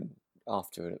quite soon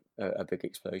after a big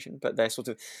explosion, but they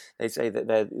say that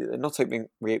they're not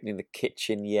reopening the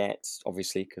kitchen yet,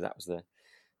 obviously, because that was the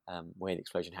where the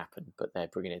explosion happened. But they're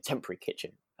bringing in a temporary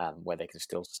kitchen where they can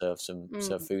still serve food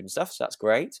and stuff. So that's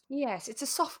great. Yes, it's a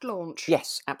soft launch.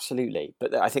 Yes, absolutely.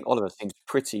 But I think Oliver seems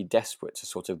pretty desperate to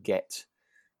sort of get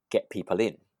people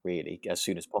in, really, as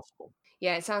soon as possible.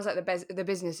 Yeah, it sounds like the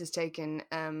business has taken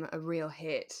a real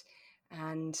hit,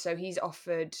 and so he's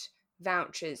offered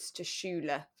vouchers to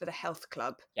Shula for the health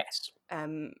club. Yes.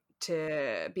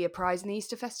 To be a prize in the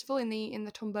Easter Festival in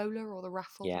the tombola or the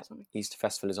raffle or something. Easter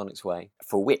Festival is on its way,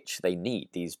 for which they need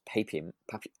these papier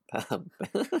mâché.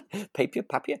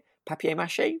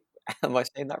 Am I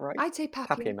saying that right? I'd say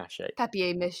papier mâché.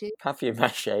 Papier mâché. Papier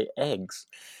mâché eggs.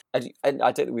 And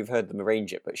I don't think we've heard them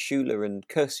arrange it, but Shula and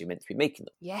Kirsty are meant to be making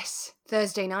them. Yes,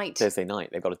 Thursday night.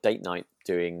 They've got a date night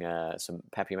doing some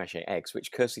papier mâché eggs,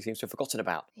 which Kirsty seems to have forgotten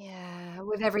about. Yeah,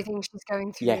 with everything she's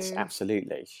going through. Yes,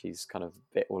 absolutely. She's kind of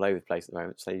a bit all over the place at the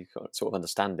moment, so you can't sort of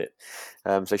understand it.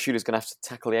 So Shula's going to have to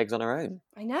tackle the eggs on her own.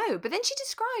 I know, but then she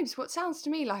describes what sounds to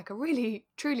me like a really,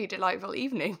 truly delightful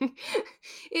evening.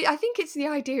 I think it's the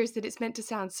idea is that it's meant to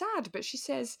sound sad, but she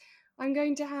says, I'm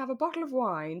going to have a bottle of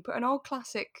wine, put an old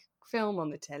classic film on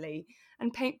the telly,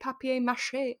 and paint papier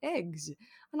mâché eggs.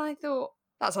 And I thought,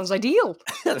 that sounds ideal.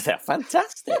 They're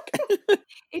fantastic.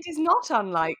 It is not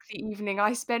unlike the evening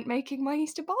I spent making my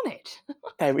Easter bonnet.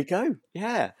 There we go.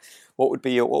 Yeah. What would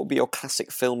be your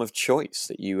classic film of choice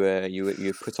that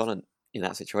you put on in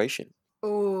that situation?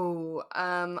 Oh,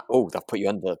 they'll put you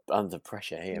under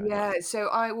pressure here. Yeah.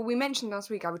 So we mentioned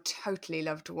last week I would totally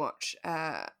love to watch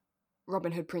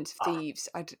Robin Hood, Prince of Thieves.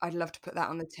 I'd love to put that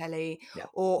on the telly. Yeah.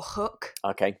 Or Hook.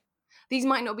 Okay. These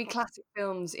might not be classic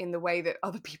films in the way that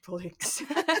other people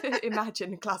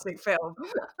imagine a classic film.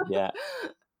 Yeah.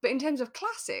 But in terms of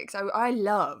classics, I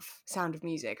love Sound of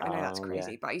Music. I know that's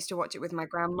crazy, but I used to watch it with my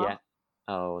grandma. Yeah.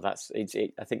 Oh, that's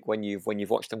it. I think when you've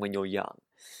watched them when you're young,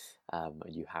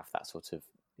 you have that sort of,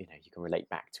 you can relate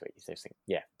back to it. You just think,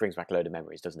 brings back a load of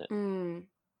memories, doesn't it? Mm.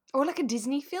 Or like a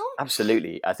Disney film?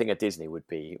 Absolutely. I think a Disney would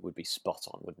be spot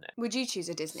on, wouldn't it? Would you choose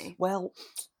a Disney? Well,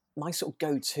 my sort of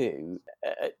go-to,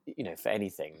 for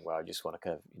anything where I just want to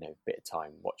kind of, bit of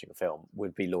time watching a film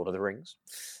would be Lord of the Rings,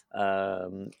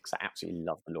 because I absolutely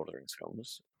love the Lord of the Rings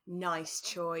films. Nice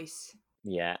choice.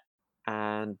 Yeah,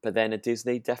 but then a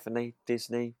Disney, definitely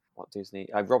Disney. What Disney?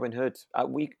 Robin Hood.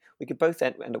 We could both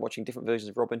end up watching different versions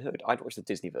of Robin Hood. I'd watch the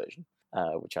Disney version,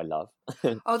 which I love.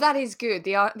 Oh, that is good.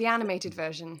 The animated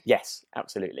version. Yes,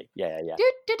 absolutely. Yeah.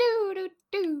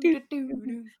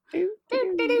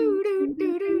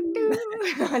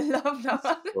 I love that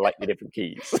one. Slightly different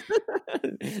keys.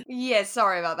 Yeah,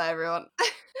 sorry about that, everyone.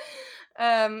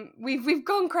 We've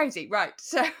gone crazy, right?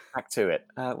 So back to it.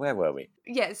 Where were we?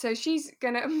 Yeah, so she's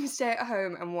gonna stay at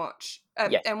home and watch a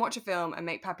film and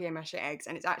make papier-mâché eggs,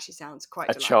 and it actually sounds quite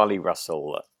delightful. Charlie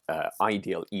Russell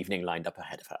ideal evening lined up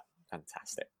ahead of her.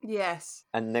 Fantastic. Yes.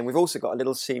 And then we've also got a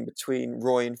little scene between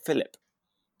Roy and Philip.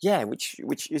 Yeah, which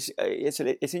is it's an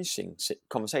interesting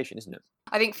conversation, isn't it?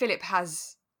 I think Philip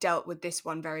has dealt with this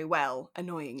one very well,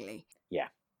 annoyingly.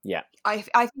 Yeah. I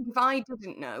think if I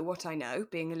didn't know what I know,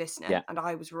 being a listener, and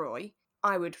I was Roy,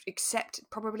 I would accept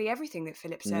probably everything that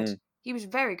Philip said. He was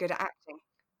very good at acting.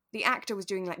 The actor was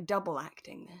doing like double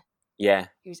acting there. Yeah.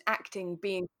 He was acting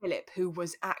being Philip, who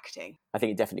was acting. I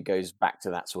think it definitely goes back to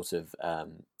that sort of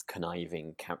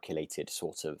conniving, calculated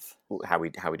sort of how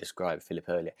we described Philip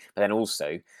earlier. But then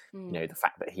also, the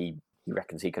fact that he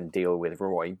reckons he can deal with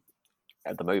Roy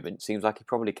at the moment seems like he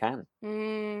probably can.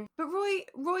 But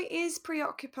Roy is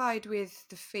preoccupied with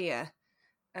the fear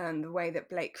and the way that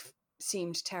Blake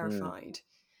seemed terrified.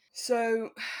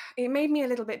 So it made me a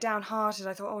little bit downhearted.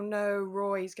 I thought, oh no,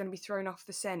 Roy's going to be thrown off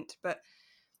the scent. But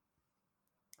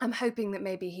I'm hoping that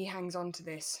maybe he hangs on to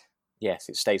this. Yes,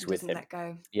 it stays with him. Doesn't let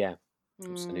go. Yeah,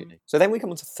 absolutely. So then we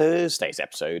come on to Thursday's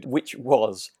episode, which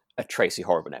was a Tracy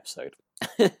Horriban episode.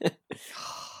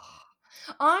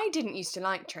 I didn't used to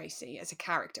like Tracy as a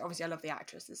character. Obviously, I love the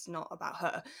actress. It's not about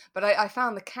her. But I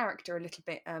found the character a little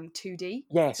bit 2D.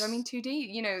 Yes. Do I mean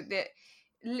 2D?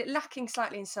 Lacking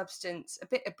slightly in substance, a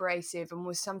bit abrasive, and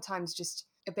was sometimes just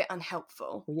a bit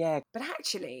unhelpful. Yeah. But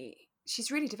actually, she's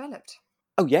really developed.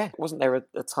 Oh, yeah. Wasn't there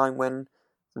a time when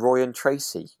Roy and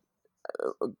Tracy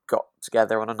got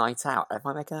together on a night out. Am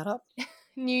I making that up?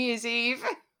 New Year's Eve.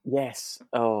 Yes.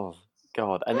 Oh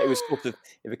God. And it was sort of,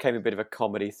 it became a bit of a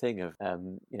comedy thing of,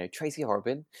 Tracy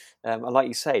Horrobin. And like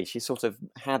you say, she sort of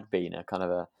had been a kind of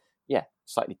a,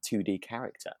 slightly 2D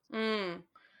character. Mm.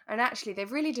 And actually,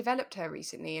 they've really developed her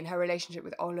recently in her relationship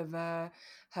with Oliver,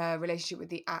 her relationship with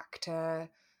the actor,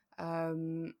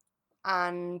 and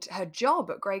her job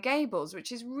at Grey Gables,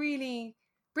 which is really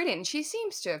brilliant. She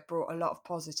seems to have brought a lot of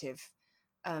positive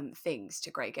things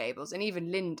to Grey Gables, and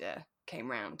even Linda came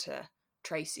round to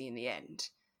Tracy in the end,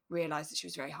 realised that she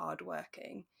was very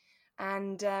hardworking,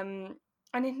 and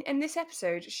in this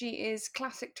episode, she is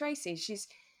classic Tracy. She's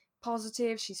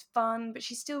positive, she's fun, but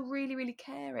she's still really, really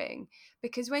caring.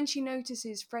 Because when she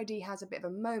notices Freddie has a bit of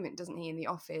a moment, doesn't he, in the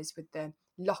office with the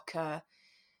locker,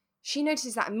 she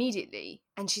notices that immediately,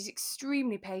 and she's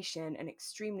extremely patient and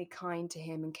extremely kind to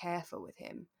him and careful with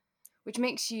him, which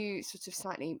makes you sort of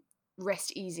slightly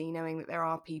rest easy knowing that there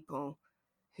are people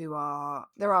who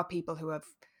have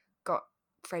got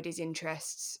Freddie's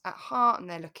interests at heart and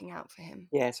they're looking out for him.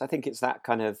 Yes, I think it's that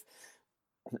kind of.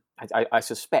 I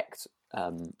suspect. I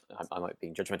might be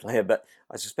judgmental here, but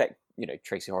I suspect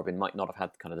Tracy Horrobin might not have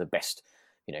had kind of the best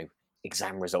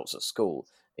exam results at school,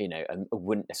 and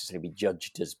wouldn't necessarily be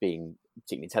judged as being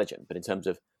particularly intelligent. But in terms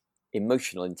of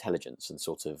emotional intelligence and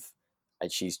sort of,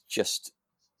 and she's just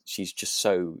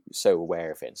so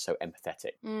aware of it and so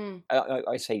empathetic.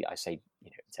 I say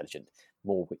intelligent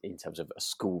more in terms of a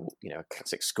school, a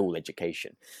classic school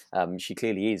education. She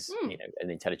clearly is an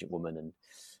intelligent woman,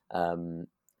 and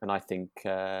I think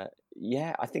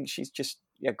I think she's just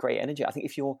great energy. I think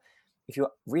if you're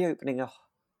reopening a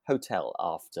hotel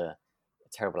after a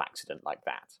terrible accident like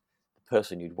that, the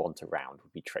person you'd want around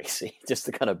would be Tracy, just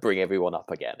to kind of bring everyone up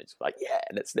again. It's like,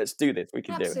 let's do this. We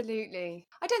can do it. Absolutely.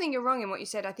 I don't think you're wrong in what you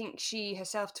said. I think she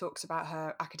herself talks about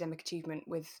her academic achievement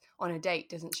on a date,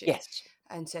 doesn't she? Yes.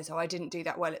 And says, "Oh, I didn't do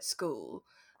that well at school."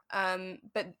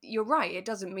 But you're right. It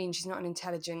doesn't mean she's not an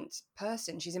intelligent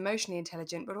person. She's emotionally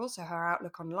intelligent, but also her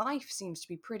outlook on life seems to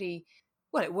be pretty.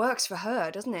 Well, it works for her,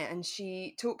 doesn't it? And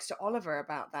she talks to Oliver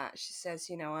about that. She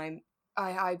says,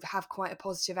 I have quite a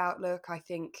positive outlook. I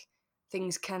think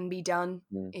things can be done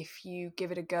if you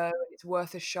give it a go. It's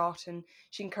worth a shot. And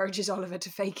she encourages Oliver to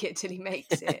fake it till he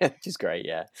makes it. Which is great,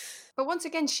 yeah. But once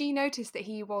again, she noticed that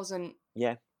he wasn't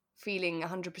feeling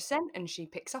 100%, and she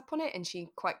picks up on it, and she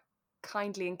quite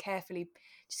kindly and carefully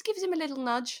just gives him a little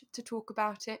nudge to talk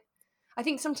about it. I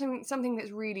think something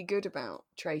that's really good about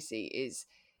Tracy is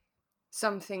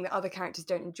something that other characters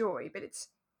don't enjoy, but it's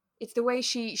the way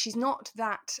she's not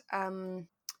that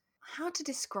how to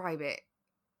describe it.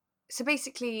 So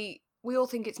basically, we all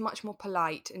think it's much more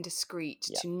polite and discreet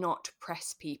to not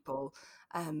press people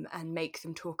and make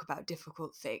them talk about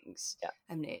difficult things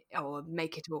or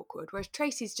make it awkward. Whereas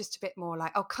Tracy's just a bit more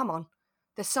like, oh, come on,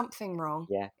 there's something wrong.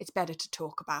 Yeah. It's better to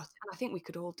talk about it. And I think we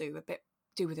could all do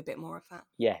with a bit more of that.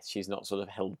 Yes, she's not sort of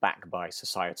held back by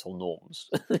societal norms,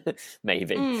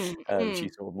 maybe.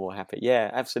 She's sort of more happy. Yeah,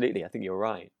 absolutely. I think you're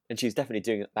right. And she's definitely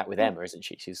doing that with Emma, isn't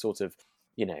she? She's sort of,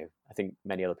 I think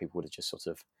many other people would have just sort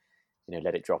of,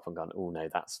 let it drop and gone, oh no,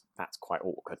 that's quite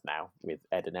awkward now with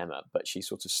Ed and Emma. But she's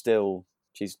sort of still,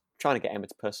 she's trying to get Emma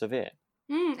to persevere.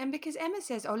 And because Emma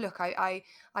says, oh, look, I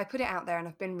put it out there and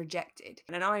I've been rejected.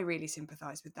 And I really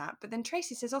sympathise with that. But then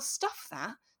Tracy says, oh, stuff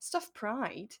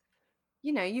pride.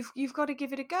 You've got to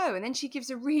give it a go. And then she gives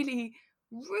a really,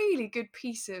 really good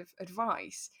piece of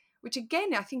advice, which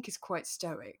again, I think is quite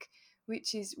stoic,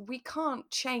 which is we can't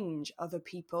change other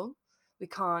people. We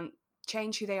can't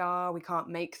change who they are. We can't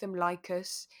make them like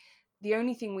us. The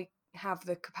only thing we have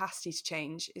the capacity to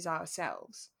change is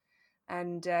ourselves.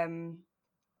 And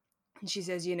she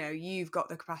says, you've got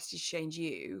the capacity to change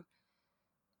you.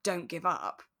 Don't give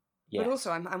up. Yes. But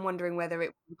also, I'm wondering whether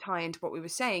it will tie into what we were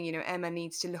saying. Emma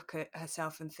needs to look at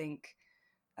herself and think,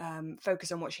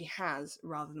 focus on what she has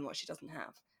rather than what she doesn't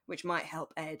have, which might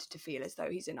help Ed to feel as though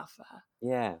he's enough for her.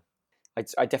 Yeah.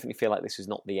 I definitely feel like this is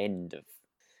not the end of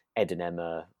Ed and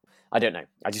Emma. I don't know.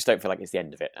 I just don't feel like it's the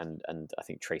end of it. And I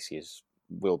think Tracy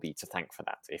will be to thank for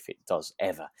that if it does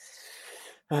ever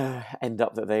end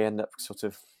up sort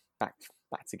of back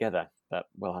together. But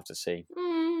we'll have to see.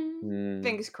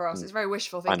 Fingers crossed. It's very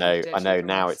wishful thinking. I know.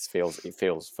 Now it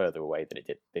feels further away than it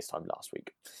did this time last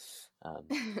week.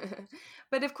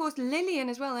 But of course, Lillian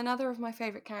as well, another of my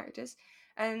favourite characters,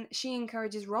 and she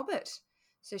encourages Robert.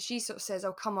 So she sort of says,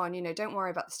 "Oh, come on, don't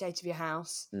worry about the state of your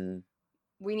house.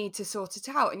 We need to sort it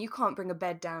out, and you can't bring a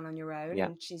bed down on your own." Yeah.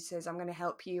 And she says, "I'm going to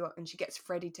help you," and she gets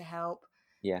Freddie to help.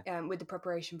 Yeah. With the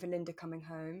preparation for Linda coming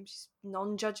home, she's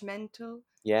non-judgmental.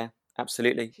 Yeah.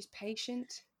 Absolutely. She's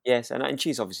patient. Yes, and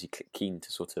she's obviously keen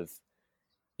to sort of,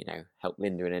 help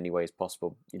Linda in any way as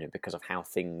possible, because of how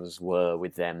things were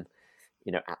with them,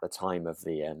 at the time of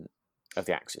the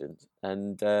accident.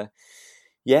 And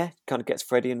yeah, kind of gets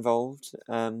Freddie involved.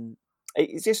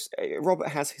 It's just Robert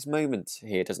has his moment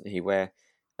here, doesn't he? Where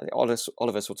Oliver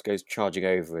sort of goes charging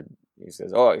over and he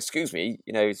says, "Oh, excuse me,"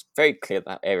 it's very clear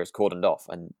that area is cordoned off,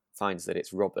 and finds that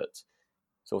it's Robert,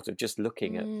 sort of just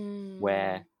looking at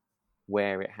where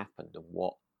it happened and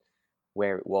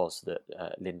where it was that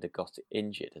Linda got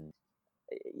injured, and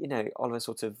Oliver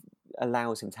sort of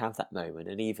allows him to have that moment,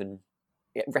 and even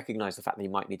recognise the fact that he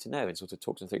might need to know, and sort of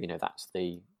talks him through. That's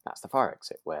the fire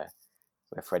exit where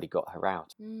Freddie got her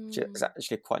out. Which is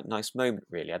actually a quite nice moment,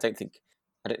 really. I don't think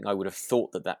I would have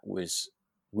thought that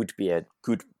would be a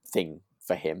good thing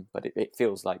for him, but it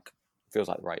feels like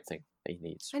the right thing that he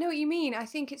needs. I know what you mean. I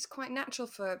think it's quite natural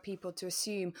for people to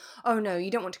assume, oh no,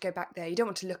 you don't want to go back there. You don't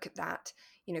want to look at that.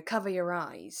 Cover your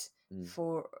eyes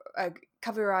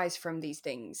cover your eyes from these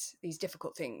things, these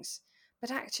difficult things.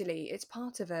 But actually, it's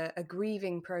part of a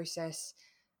grieving process.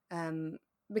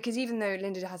 Because even though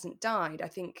Linda hasn't died, I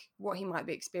think what he might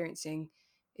be experiencing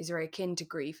is very akin to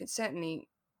grief. It's certainly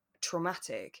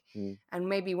traumatic. And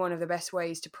maybe one of the best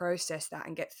ways to process that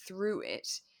and get through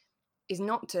it is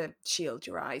not to shield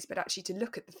your eyes, but actually to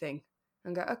look at the thing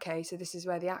and go, okay, so this is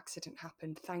where the accident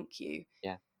happened. Thank you.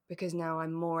 Yeah. Because now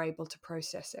I'm more able to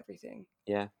process everything.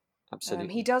 Yeah,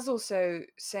 absolutely. He does also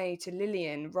say to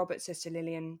Lillian, Robert says to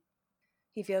Lillian,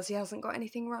 he feels he hasn't got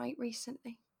anything right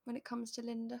recently when it comes to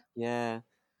Linda. Yeah,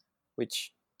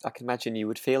 which I can imagine you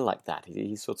would feel like that.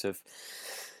 He's sort of,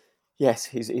 yes,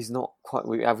 he's not quite,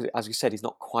 as we said, he's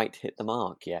not quite hit the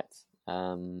mark yet.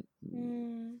 And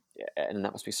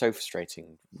that must be so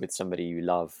frustrating with somebody you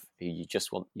love, who you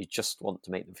just want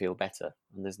to make them feel better,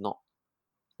 and there's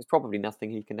probably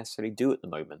nothing he can necessarily do at the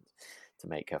moment to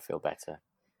make her feel better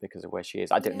because of where she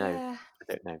is. I don't know.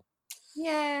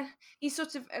 Yeah, he's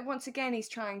sort of, once again, he's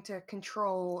trying to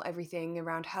control everything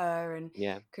around her and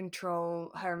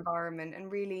control her environment,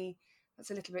 and really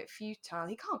that's a little bit futile.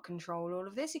 He can't control all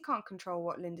of this. He can't control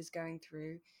what Linda's going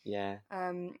through. Yeah.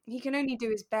 He can only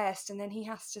do his best, and then he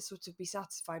has to sort of be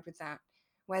satisfied with that,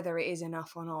 whether it is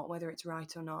enough or not, whether it's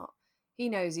right or not. He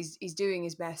knows he's doing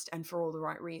his best and for all the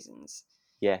right reasons.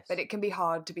 Yes. But it can be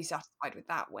hard to be satisfied with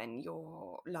that when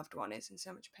your loved one is in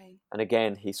so much pain. And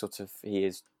again, he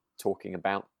is talking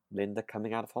about Linda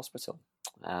coming out of hospital.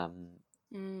 And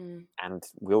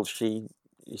will she,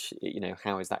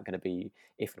 how is that going to be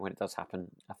if and when it does happen?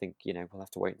 I think, we'll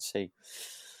have to wait and see.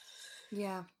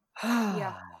 Yeah.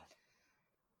 Yeah.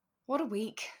 What a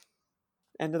week.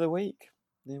 End of the week.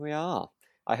 Here we are.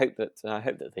 I hope that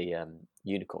the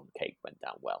unicorn cake went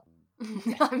down well.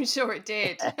 I'm sure it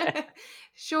did.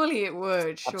 Surely it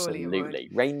would.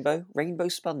 Absolutely. Rainbow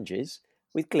sponges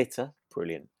with glitter.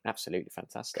 Brilliant. Absolutely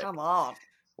fantastic. Come on.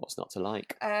 What's not to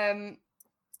like?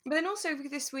 But then also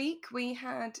this week we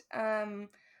had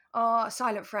our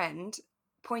silent friend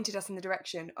pointed us in the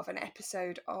direction of an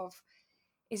episode of,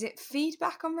 is it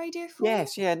Feedback on Radio 4?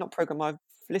 Yes, yeah, not a programme I've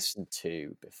listened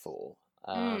to before.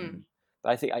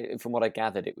 But I think, from what I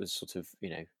gathered, it was sort of,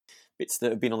 bits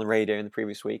that have been on the radio in the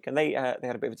previous week. And they had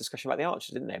a bit of a discussion about the Archers,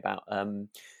 didn't they? About,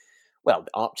 the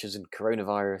Archers and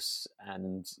coronavirus.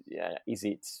 And is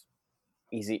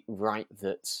it right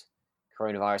that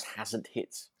coronavirus hasn't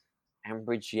hit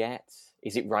Ambridge yet?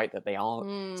 Is it right that they are?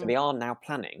 So they are now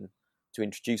planning to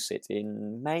introduce it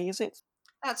in May, is it?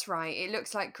 That's right. It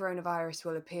looks like coronavirus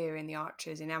will appear in the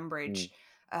Archers in Ambridge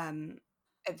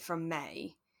from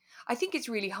May. I think it's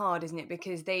really hard, isn't it?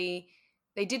 Because they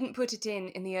didn't put it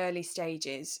in the early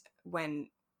stages when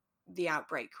the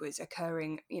outbreak was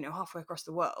occurring, halfway across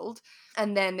the world.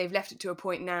 And then they've left it to a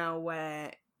point now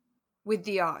where with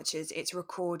the Archers, it's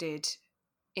recorded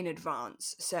in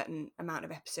advance, a certain amount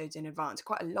of episodes in advance,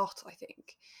 quite a lot, I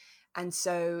think. And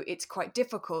so it's quite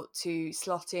difficult to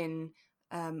slot in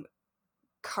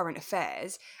current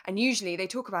affairs. And usually they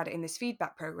talk about it in this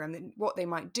feedback program, that what they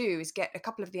might do is get a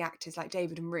couple of the actors like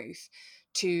David and Ruth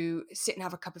to sit and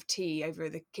have a cup of tea over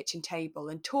the kitchen table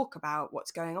and talk about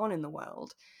what's going on in the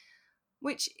world,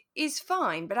 which is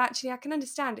fine. But actually I can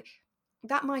understand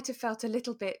that might have felt a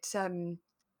little bit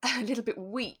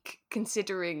weak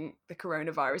considering the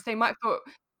coronavirus. They might have thought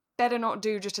better not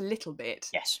do just a little bit.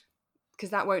 Yes. Because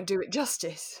that won't do it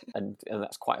justice. And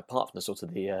that's quite apart from the sort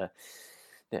of the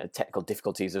technical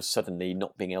difficulties of suddenly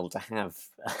not being able to have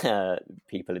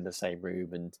people in the same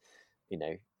room. And,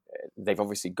 they've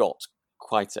obviously got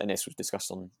quite, and this was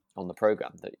discussed on the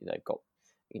programme, that they've got,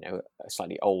 a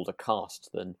slightly older cast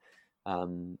than a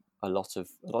lot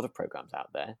of programmes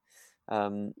out there.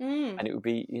 And it would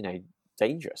be,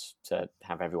 dangerous to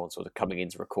have everyone sort of coming in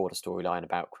to record a storyline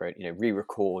about,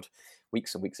 re-record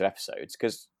weeks and weeks of episodes,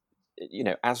 because,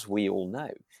 as we all know,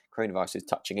 coronavirus is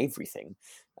touching everything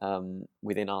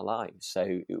within our lives.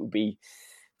 So it would be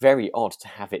very odd to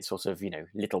have it sort of,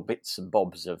 little bits and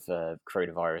bobs of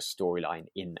coronavirus storyline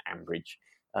in Ambridge,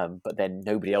 but then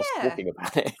nobody else talking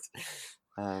about it.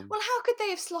 Well, how could they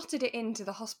have slotted it into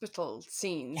the hospital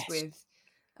scenes with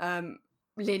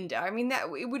Linda? I mean, that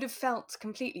it would have felt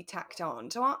completely tacked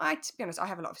on. So I, to be honest, I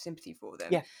have a lot of sympathy for them.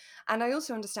 Yeah. And I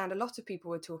also understand a lot of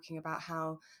people were talking about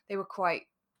how they were quite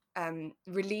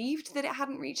relieved that it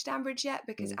hadn't reached Ambridge yet,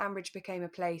 because Ambridge became a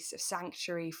place of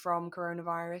sanctuary from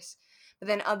coronavirus. But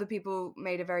then other people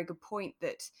made a very good point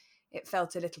that it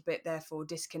felt a little bit, therefore,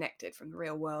 disconnected from the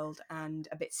real world and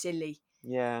a bit silly.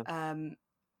 Yeah.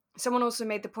 Someone also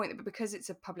made the point that because it's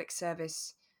a public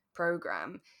service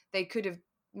program, they could have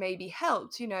maybe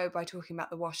helped, by talking about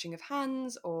the washing of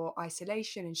hands or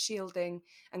isolation and shielding,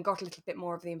 and got a little bit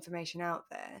more of the information out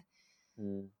there.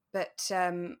 But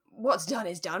what's done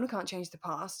is done. We can't change the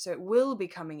past, so it will be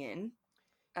coming in,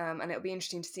 and it'll be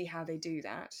interesting to see how they do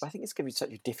that. I think it's going to be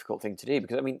such a difficult thing to do,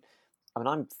 because I mean,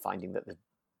 I'm finding that the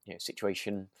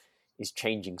situation is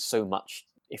changing so much,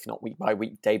 if not week by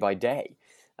week, day by day,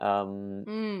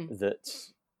 that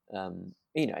and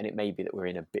it may be that we're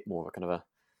in a bit more of a kind of a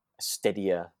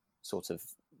steadier sort of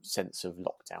sense of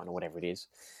lockdown or whatever it is.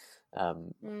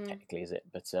 Technically, is it?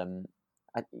 But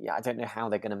I don't know how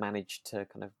they're going to manage to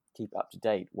kind of keep up to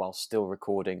date while still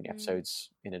recording episodes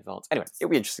in advance. Anyway, it'll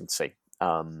be interesting to see.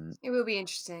 It will be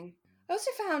interesting. I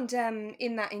also found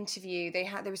in that interview they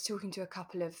was talking to a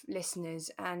couple of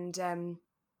listeners, and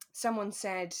someone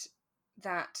said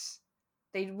that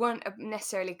they weren't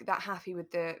necessarily that happy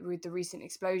with the recent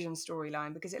explosion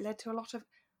storyline because it led to a lot of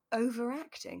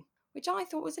overacting, which I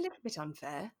thought was a little bit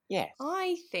unfair. Yes.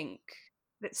 I think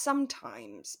that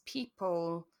sometimes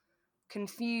people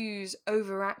confuse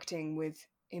overacting with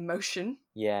emotion.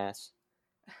 Yes.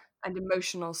 And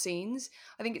emotional scenes.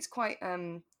 I think it's quite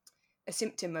a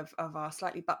symptom of our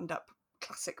slightly buttoned up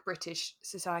classic British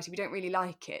society. We don't really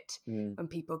like it when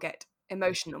people get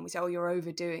emotional and we say, oh, you're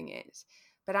overdoing it.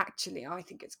 But actually, I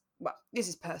think this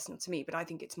is personal to me, but I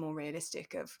think it's more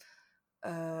realistic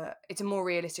it's a more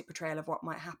realistic portrayal of what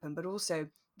might happen, but also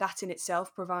that in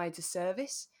itself provides a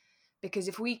service, because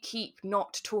if we keep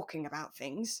not talking about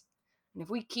things, and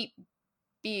if we keep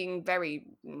being very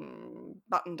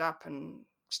buttoned up and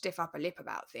stiff upper lip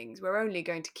about things, we're only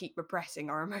going to keep repressing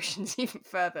our emotions even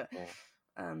further.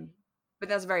 Yeah. But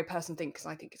that's a very personal thing, because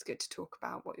I think it's good to talk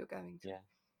about what you're going through. Yeah,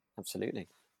 absolutely.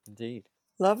 Indeed.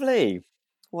 Lovely.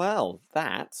 Well,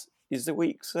 that is the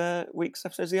week's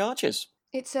episode of The Archers.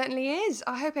 It certainly is.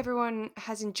 I hope everyone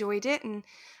has enjoyed it and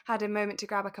had a moment to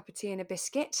grab a cup of tea and a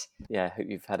biscuit. Yeah, I hope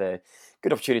you've had a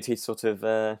good opportunity to sort of,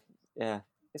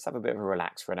 let's have a bit of a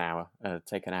relax for an hour,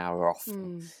 take an hour off,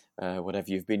 whatever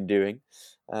you've been doing.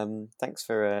 Thanks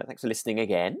for listening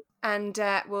again. And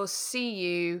we'll see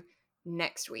you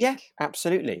next week. Yeah,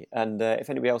 absolutely. And if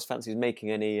anybody else fancies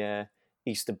making any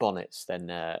Easter bonnets, then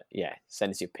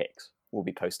send us your pics. We'll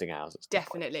be posting ours.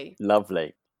 Definitely.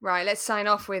 Lovely. Right, let's sign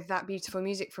off with that beautiful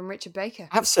music from Richard Baker.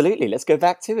 Absolutely. Let's go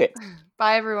back to it.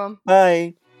 Bye, everyone.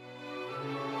 Bye.